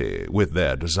vanity with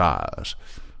their desires.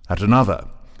 At another,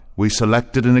 we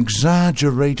selected an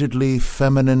exaggeratedly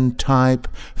feminine type,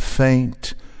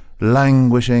 faint,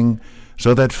 languishing,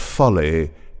 so that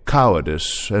folly,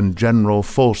 cowardice, and general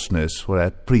falseness were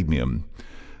at premium.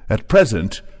 At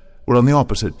present, we're on the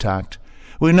opposite tact.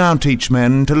 We now teach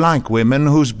men to like women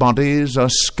whose bodies are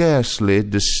scarcely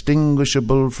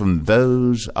distinguishable from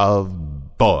those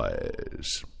of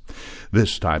boys.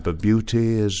 This type of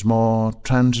beauty is more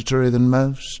transitory than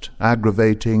most,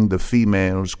 aggravating the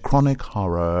female's chronic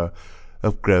horror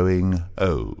of growing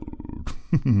old,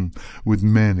 with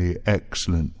many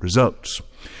excellent results.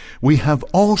 We have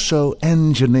also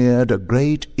engineered a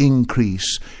great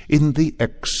increase in the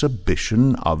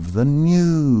exhibition of the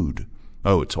nude.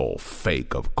 Oh, it's all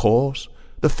fake, of course,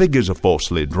 The figures are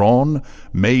falsely drawn,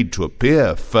 made to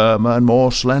appear firmer and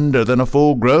more slender than a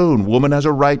full-grown woman has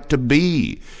a right to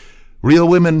be. Real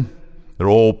women, they're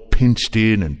all pinched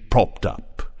in and propped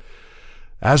up.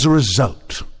 As a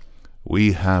result,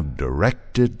 we have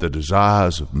directed the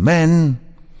desires of men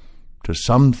to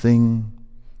something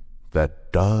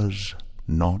that does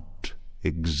not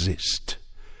exist.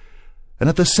 And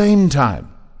at the same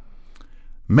time,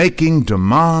 making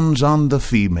demands on the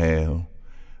female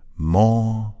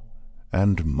more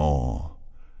and more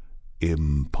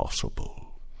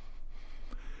impossible.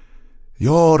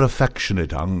 Your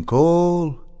affectionate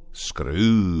uncle,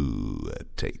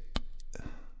 Screwtape.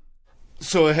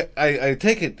 So I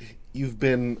take it you've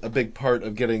been a big part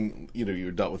of getting,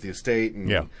 you dealt with the estate. And,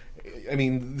 yeah. I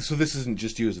mean, so this isn't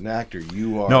just you as an actor.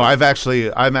 You are. No, I'm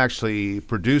actually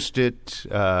produced it,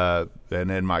 and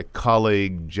then my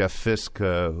colleague Jeff Fisk,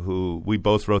 who we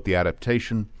both wrote the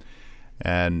adaptation,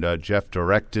 and Jeff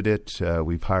directed it.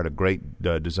 We've hired a great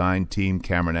design team: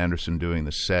 Cameron Anderson doing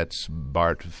the sets,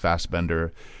 Bart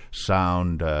Fassbender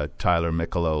sound, Tyler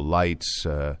Michelow lights,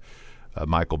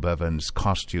 Michael Bevins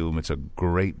costume. It's a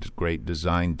great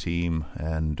design team,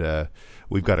 and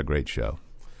we've got a great show.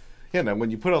 Yeah, now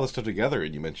when you put all this stuff together,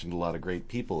 and you mentioned a lot of great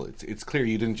people, it's clear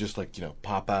you didn't just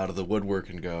pop out of the woodwork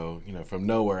and go, from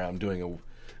nowhere, I'm doing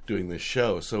this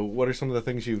show. So what are some of the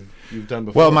things you've done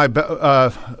before? Well,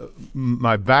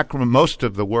 my background, most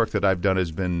of the work that I've done has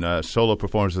been solo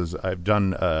performances. I've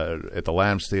done at the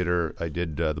Lambs Theater. I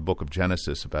did the Book of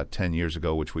Genesis about 10 years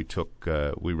ago, which we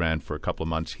ran for a couple of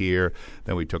months here.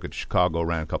 Then we took it to Chicago,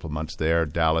 ran a couple of months there,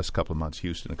 Dallas a couple of months,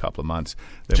 Houston a couple of months.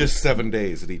 Then just 7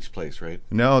 days at each place, right?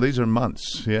 No, these are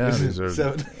months. Yeah, these are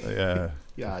 7.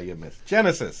 Yeah, you missed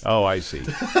Genesis. Oh, I see.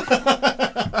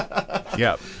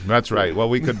 Yeah, that's right. Well,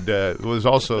 we could. It was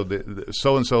also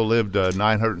so and so lived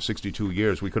 962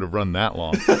 years. We could have run that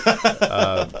long,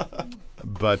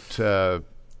 but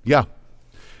yeah,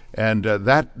 and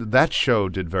that show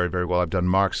did very, very well. I've done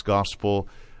Mark's Gospel,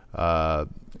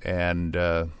 and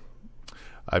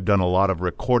I've done a lot of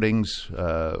recordings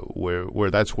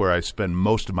where that's where I spend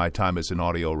most of my time is in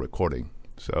audio recording.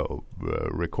 So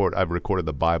I've recorded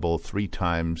the Bible 3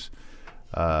 times,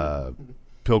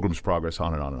 Pilgrim's Progress,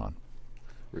 on and on and on.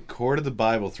 Recorded the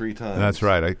Bible 3 times. That's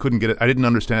right. I couldn't get it. I didn't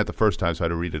understand it the first time, so I had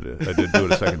to read it. I did do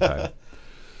it a second time.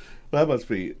 That must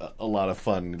be a lot of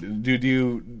fun. Do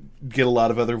you get a lot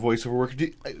of other voiceover work?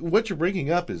 What you're bringing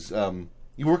up is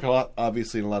you work a lot,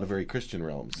 obviously, in a lot of very Christian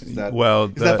realms. Is that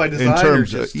by design? In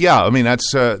terms, yeah, I mean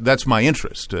that's my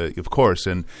interest, of course,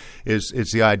 and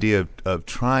it's the idea of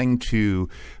trying to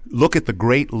look at the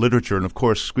great literature, and of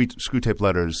course, Screwtape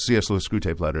Letters, C.S. Lewis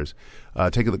Screwtape Letters.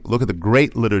 Take a look at the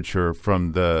great literature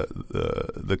from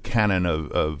the canon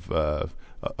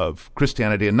of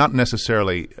Christianity, and not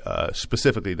necessarily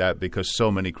specifically that, because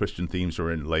so many Christian themes are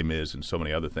in Les Mis and so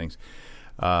many other things.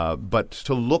 But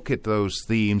to look at those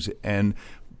themes and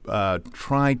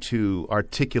try to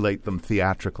articulate them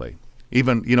theatrically.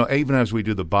 Even as we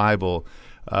do the Bible,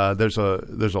 there's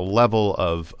a level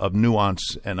of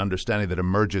nuance and understanding that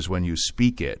emerges when you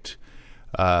speak it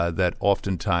that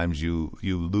oftentimes you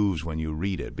lose when you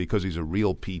read it, because these are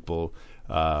real people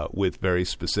with very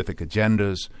specific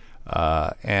agendas,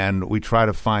 and we try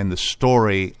to find the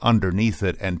story underneath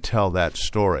it and tell that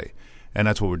story, and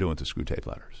that's what we're doing with the Screwtape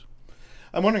Letters.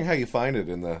 I'm wondering how you find it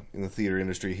in the theater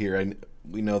industry here. And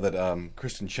we know that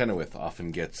Kristen Chenoweth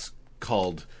often gets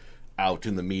called out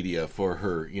in the media for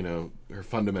her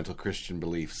fundamental Christian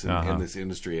beliefs in this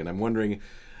industry. And I'm wondering,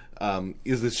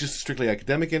 is this just strictly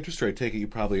academic interest, or I take it you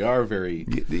probably are very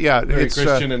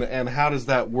Christian, and how does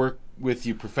that work with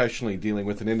you professionally, dealing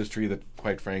with an industry that,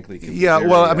 quite frankly, can be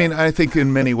very, I mean, I think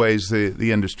in many ways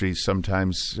the industry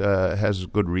sometimes has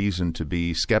good reason to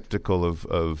be skeptical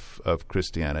of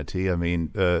Christianity. I mean,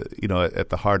 at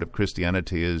the heart of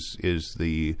Christianity is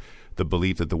the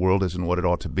belief that the world isn't what it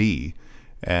ought to be.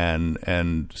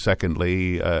 And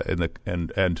secondly,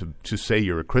 to say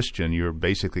you're a Christian, you're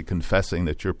basically confessing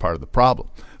that you're part of the problem.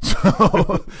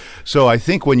 So I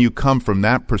think when you come from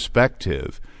that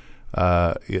perspective,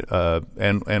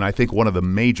 and I think one of the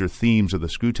major themes of the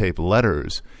Screwtape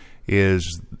Letters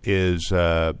is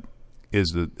the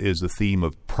theme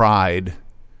of pride,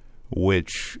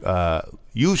 which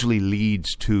usually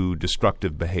leads to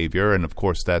destructive behavior, and of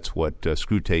course that's what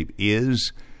Screwtape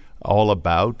is all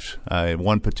about. At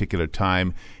one particular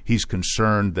time, he's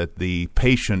concerned that the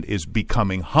patient is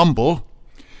becoming humble,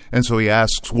 and so he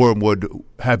asks Wormwood,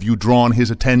 "Have you drawn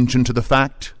his attention to the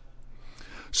fact?"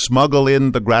 Smuggle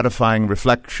in the gratifying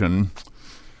reflection,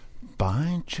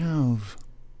 "By Jove,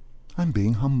 I'm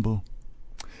being humble."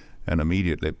 And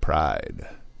immediately pride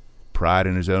pride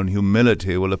in his own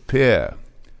humility will appear.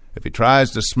 If he tries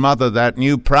to smother that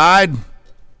new pride,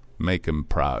 make him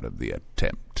proud of the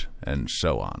attempt, and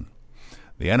so on.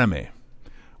 The enemy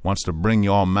wants to bring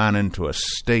your man into a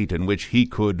state in which he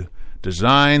could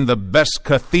design the best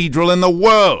cathedral in the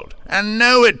world and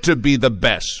know it to be the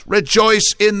best,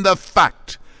 rejoice in the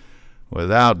fact,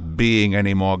 without being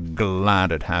any more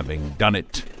glad at having done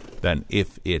it than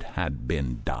if it had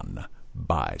been done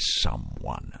by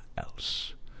someone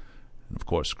else. And of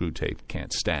course, Screwtape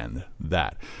can't stand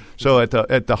that. So at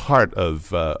the heart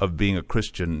of being a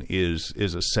Christian is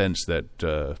a sense that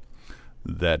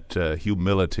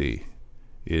humility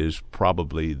is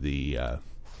probably the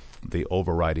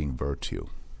overriding virtue.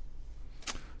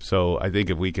 So I think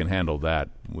if we can handle that,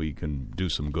 we can do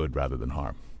some good rather than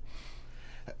harm.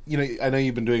 You know, I know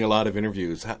you've been doing a lot of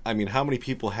interviews. I mean, how many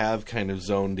people have kind of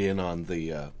zoned in on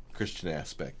the Christian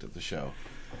aspect of the show?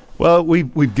 Well, we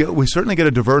certainly get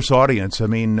a diverse audience. I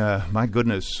mean, my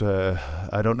goodness,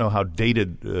 I don't know how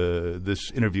dated this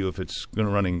interview, if it's going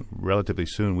to running relatively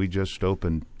soon. We just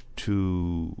opened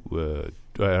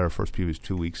our first previews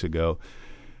 2 weeks ago,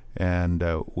 and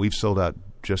we've sold out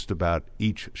just about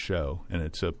each show, and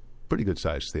it's a pretty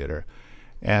good-sized theater.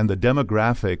 And the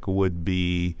demographic would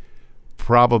be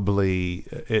probably,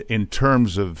 in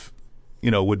terms of,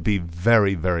 would be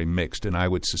very, very mixed, and I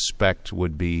would suspect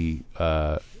would be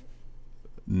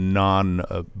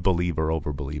non-believer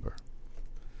over believer.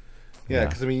 Yeah,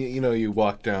 because, I mean, you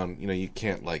walk down, you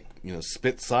can't,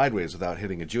 spit sideways without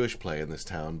hitting a Jewish play in this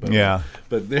town. But, yeah.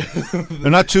 But there are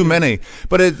not too many.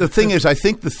 But the thing is, I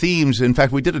think the themes, in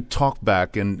fact, we did a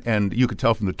talkback, and you could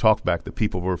tell from the talkback that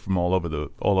people were from all over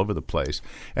the place.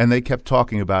 And they kept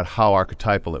talking about how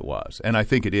archetypal it was. And I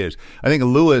think it is. I think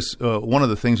Lewis, one of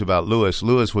the things about Lewis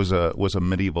was a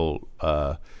medieval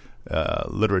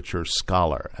literature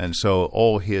scholar. And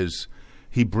so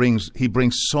he brings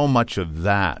so much of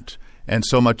that. And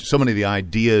so many of the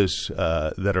ideas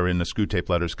that are in the Screwtape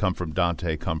Letters come from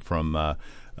Dante, come from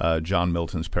John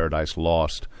Milton's Paradise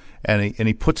Lost, and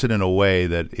he puts it in a way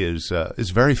that is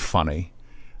very funny,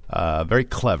 very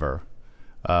clever.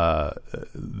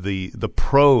 The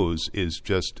prose is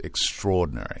just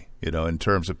extraordinary, in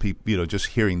terms of people, just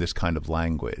hearing this kind of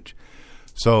language.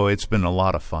 So it's been a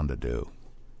lot of fun to do.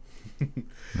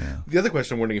 Yeah. The other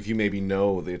question, I'm wondering if you maybe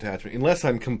know the attachment, unless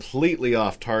I'm completely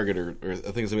off target or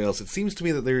think something else. It seems to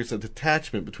me that there's a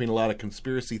detachment between a lot of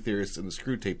conspiracy theorists and the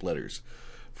Screwtape Letters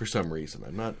for some reason.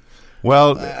 I'm not.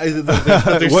 Well,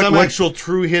 there's some actual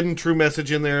true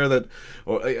message in there that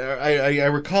I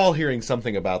recall hearing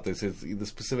something about this. Is the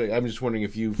specific? I'm just wondering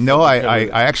if you've. No, I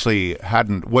actually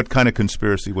hadn't. What kind of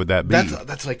conspiracy would that be?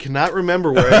 That's I cannot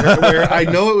remember where I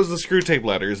know it was the Screwtape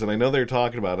Letters, and I know they were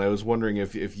talking about it. I was wondering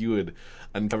if you had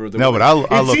uncovered. No, but I'll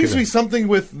look. It seems to be something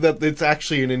with that. It's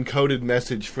actually an encoded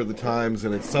message for the times,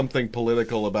 and it's something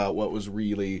political about what was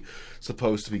really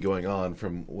supposed to be going on,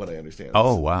 from what I understand.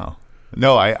 Oh, wow.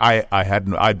 No, I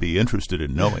hadn't. I'd be interested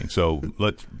in knowing. So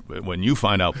when you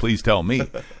find out, please tell me.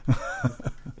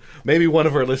 Maybe one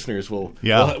of our listeners will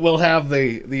have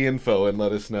the info and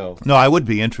let us know. No, I would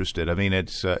be interested. I mean,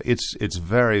 it's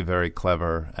very, very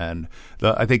clever, and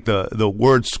I think the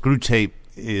word Screwtape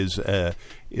is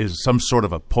some sort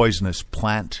of a poisonous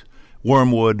plant.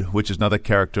 Wormwood, which is another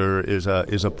character, is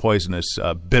a poisonous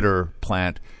bitter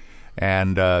plant.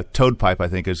 And toadpipe, I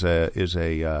think, is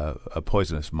a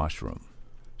poisonous mushroom.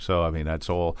 So I mean, that's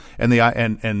all. And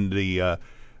the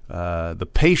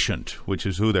patient, which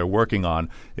is who they're working on,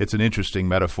 it's an interesting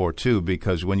metaphor too,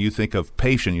 because when you think of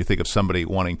patient, you think of somebody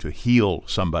wanting to heal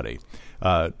somebody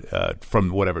from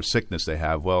whatever sickness they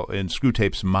have. Well, in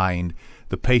Screwtape's mind,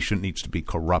 the patient needs to be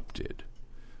corrupted.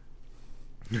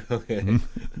 Okay.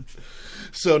 Mm-hmm.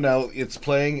 So now it's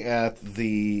playing at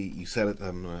you said it,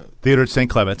 Theater at St.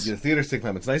 Clement's. Yeah, Theater at St.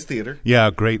 Clement's. Nice theater. Yeah,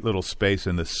 great little space,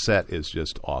 and the set is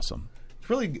just awesome. It's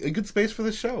really a good space for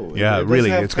the show. Yeah,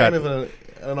 really. It's kind of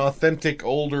an authentic,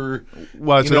 older...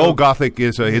 Well, it's an old Gothic.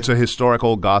 It's a historic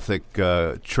old Gothic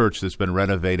church that's been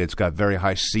renovated. It's got very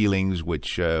high ceilings,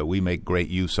 which we make great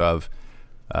use of.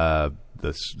 The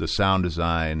sound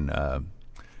design...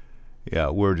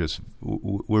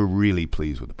 we're really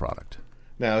pleased with the product.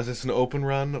 Now, is this an open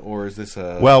run, or is this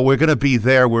a... Well, we're going to be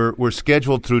there. We're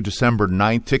scheduled through December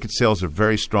 9th. Ticket sales are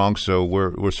very strong, so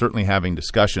we're certainly having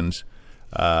discussions,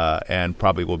 and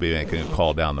probably we'll be making a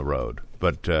call down the road.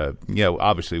 But,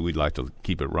 obviously we'd like to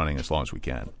keep it running as long as we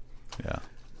can. Yeah.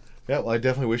 Yeah, well, I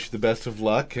definitely wish you the best of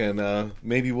luck, and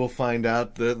maybe we'll find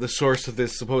out the source of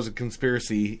this supposed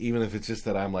conspiracy, even if it's just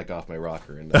that I'm, off my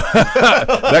rocker. And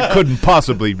that couldn't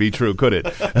possibly be true, could it?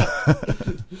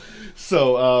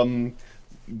 So,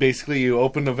 basically you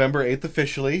open November 8th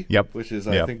officially. Yep. Which is,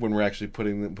 I Yep. think, when we're actually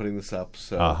putting this up.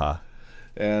 So. Uh-huh.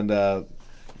 And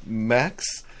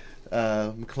Max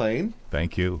McLean.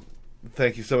 Thank you.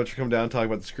 Thank you so much for coming down and talking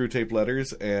about the Screw Tape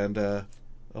Letters, and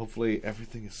hopefully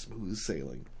everything is smooth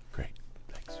sailing. Great.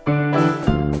 Thanks.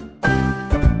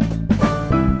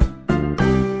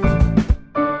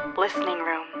 Listening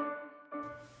room.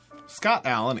 Scott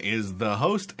Allen is the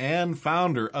host and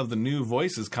founder of the New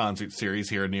Voices concert series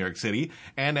here in New York City,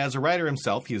 and as a writer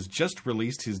himself, he has just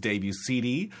released his debut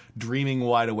CD, Dreaming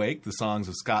Wide Awake, the songs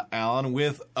of Scott Allen,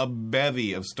 with a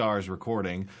bevy of stars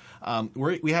recording.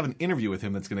 We have an interview with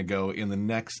him that's going to go in the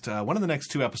next one of the next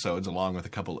 2 episodes, along with a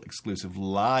couple exclusive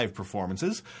live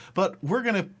performances. But we're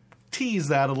going to tease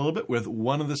that a little bit with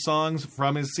one of the songs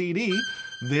from his CD.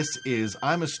 This is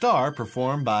I'm a Star,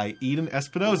 performed by Eden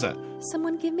Espinosa.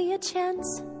 Someone give me a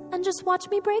chance and just watch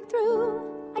me break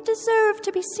through. I deserve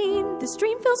to be seen. This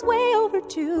dream feels way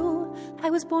overdue. I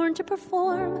was born to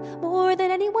perform more than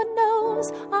anyone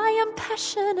knows. I am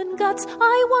passion and guts.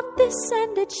 I want this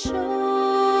and it shows.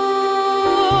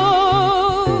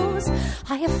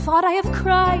 I have fought, I have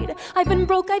cried. I've been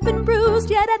broke, I've been bruised.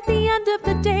 Yet at the end of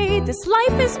the day, this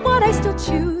life is what I still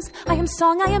choose. I am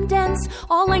song, I am dance.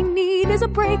 All I need is a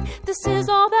break. This is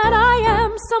all that I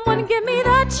am. Someone give me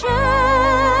that chance.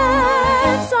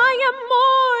 I am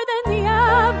more than the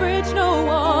average, no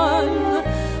one.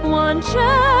 One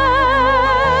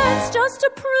chance just to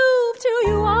prove to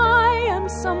you I am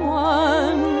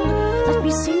someone. Let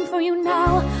me sing for you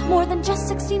now, more than just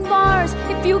 16 bars.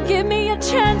 If you give me a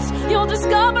chance, you'll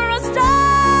discover a star.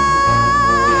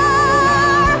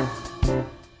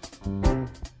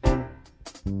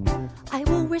 I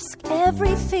will risk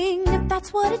everything if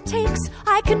that's what it takes.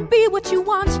 I can be what you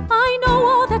want. I know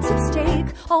all that's at stake.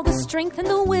 All the strength and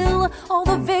the will, all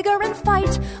the vigor and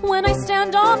fight. When I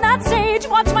stand on that stage,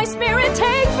 watch my spirit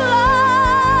take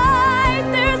flight.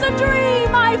 There's a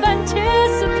dream I've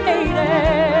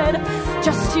anticipated.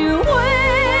 Just you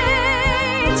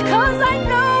wait, 'cause I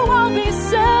know I'll be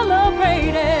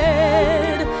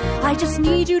celebrated. I just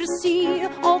need you to see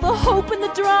all the hope and the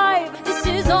drive. This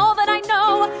is all that I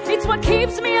know. It's what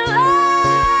keeps me alive.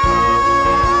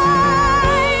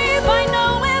 I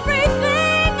know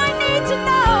everything I need to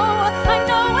know. I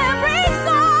know every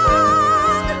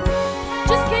song.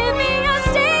 Just give me a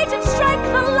stage and strike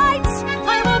the lights.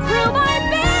 I will prove I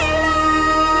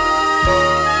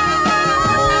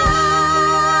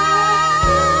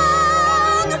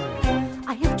belong.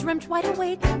 I have dreamt wide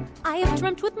awake. I have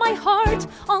dreamt with my heart.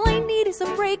 All I need is a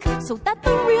break so that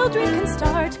the real dream can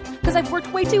start. 'Cause I've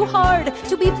worked way too hard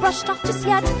to be brushed off just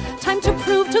yet. Time to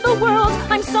prove to the world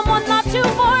I'm someone not to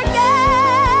forget.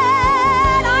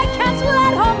 I can't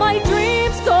let all my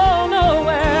dreams go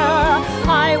nowhere.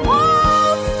 I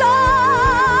won't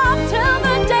stop till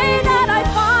the day that I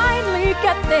finally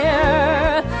get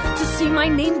there. To see my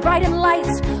name bright in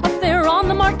lights up there on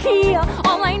the marquee.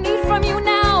 All I need from you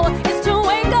now is to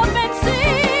wake up and see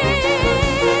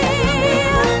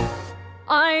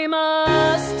I'm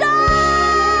a star.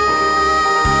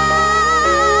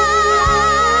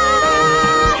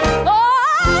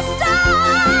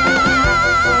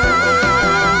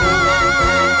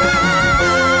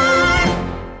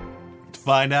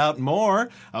 Find out more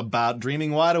about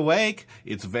Dreaming Wide Awake.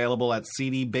 It's available at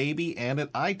CD Baby and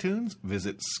at iTunes.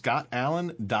 Visit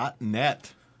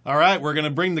scottallen.net. All right, we're going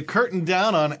to bring the curtain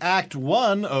down on Act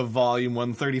 1 of Volume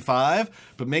 135,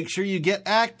 but make sure you get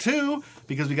Act 2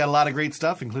 because we got a lot of great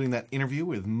stuff, including that interview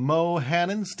with Mo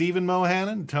Hannon, Stephen Mo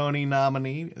Hannon, Tony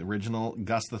nominee, original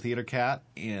Gus the Theater Cat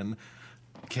in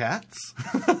Cats.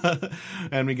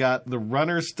 And we got The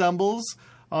Runner Stumbles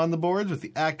on the boards with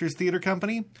the Actors Theater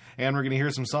Company. And we're going to hear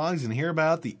some songs and hear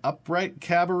about the Upright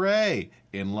Cabaret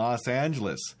in Los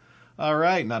Angeles. All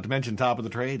right, not to mention Top of the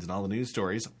Trades and all the news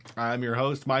stories. I'm your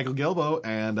host, Michael Gilbo,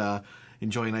 and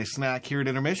enjoy a nice snack here at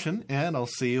Intermission, and I'll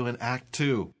see you in Act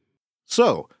 2.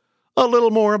 So, a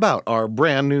little more about our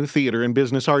brand new theater and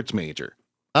business arts major.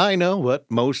 I know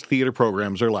what most theater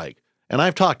programs are like, and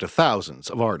I've talked to thousands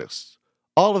of artists.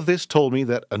 All of this told me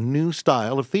that a new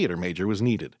style of theater major was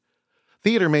needed.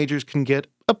 Theater majors can get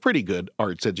a pretty good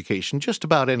arts education just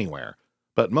about anywhere,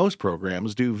 but most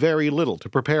programs do very little to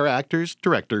prepare actors,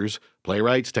 directors,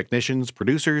 playwrights, technicians,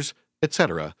 producers,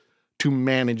 etc. to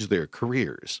manage their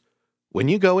careers. When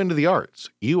you go into the arts,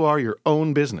 you are your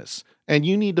own business, and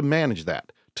you need to manage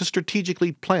that to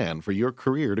strategically plan for your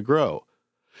career to grow.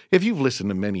 If you've listened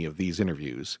to many of these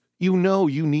interviews, you know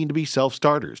you need to be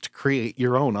self-starters to create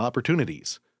your own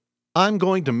opportunities. I'm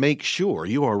going to make sure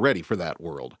you are ready for that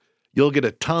world. You'll get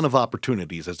a ton of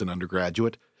opportunities as an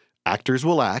undergraduate. Actors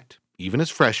will act, even as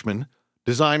freshmen.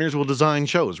 Designers will design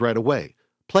shows right away.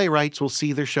 Playwrights will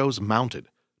see their shows mounted.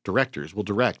 Directors will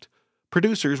direct.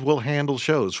 Producers will handle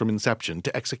shows from inception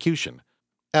to execution.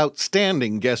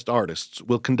 Outstanding guest artists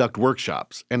will conduct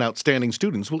workshops, and outstanding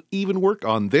students will even work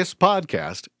on this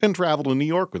podcast and travel to New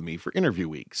York with me for interview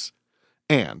weeks.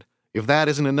 And if that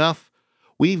isn't enough,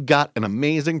 we've got an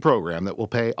amazing program that will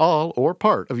pay all or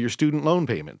part of your student loan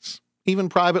payments, even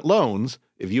private loans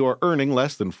if you are earning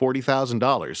less than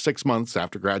 $40,000 6 months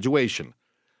after graduation.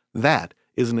 That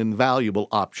is an invaluable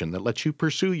option that lets you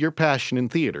pursue your passion in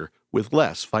theater with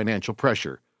less financial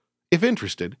pressure. If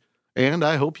interested, and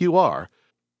I hope you are,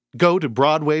 go to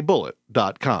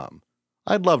BroadwayBullet.com.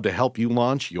 I'd love to help you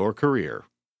launch your career.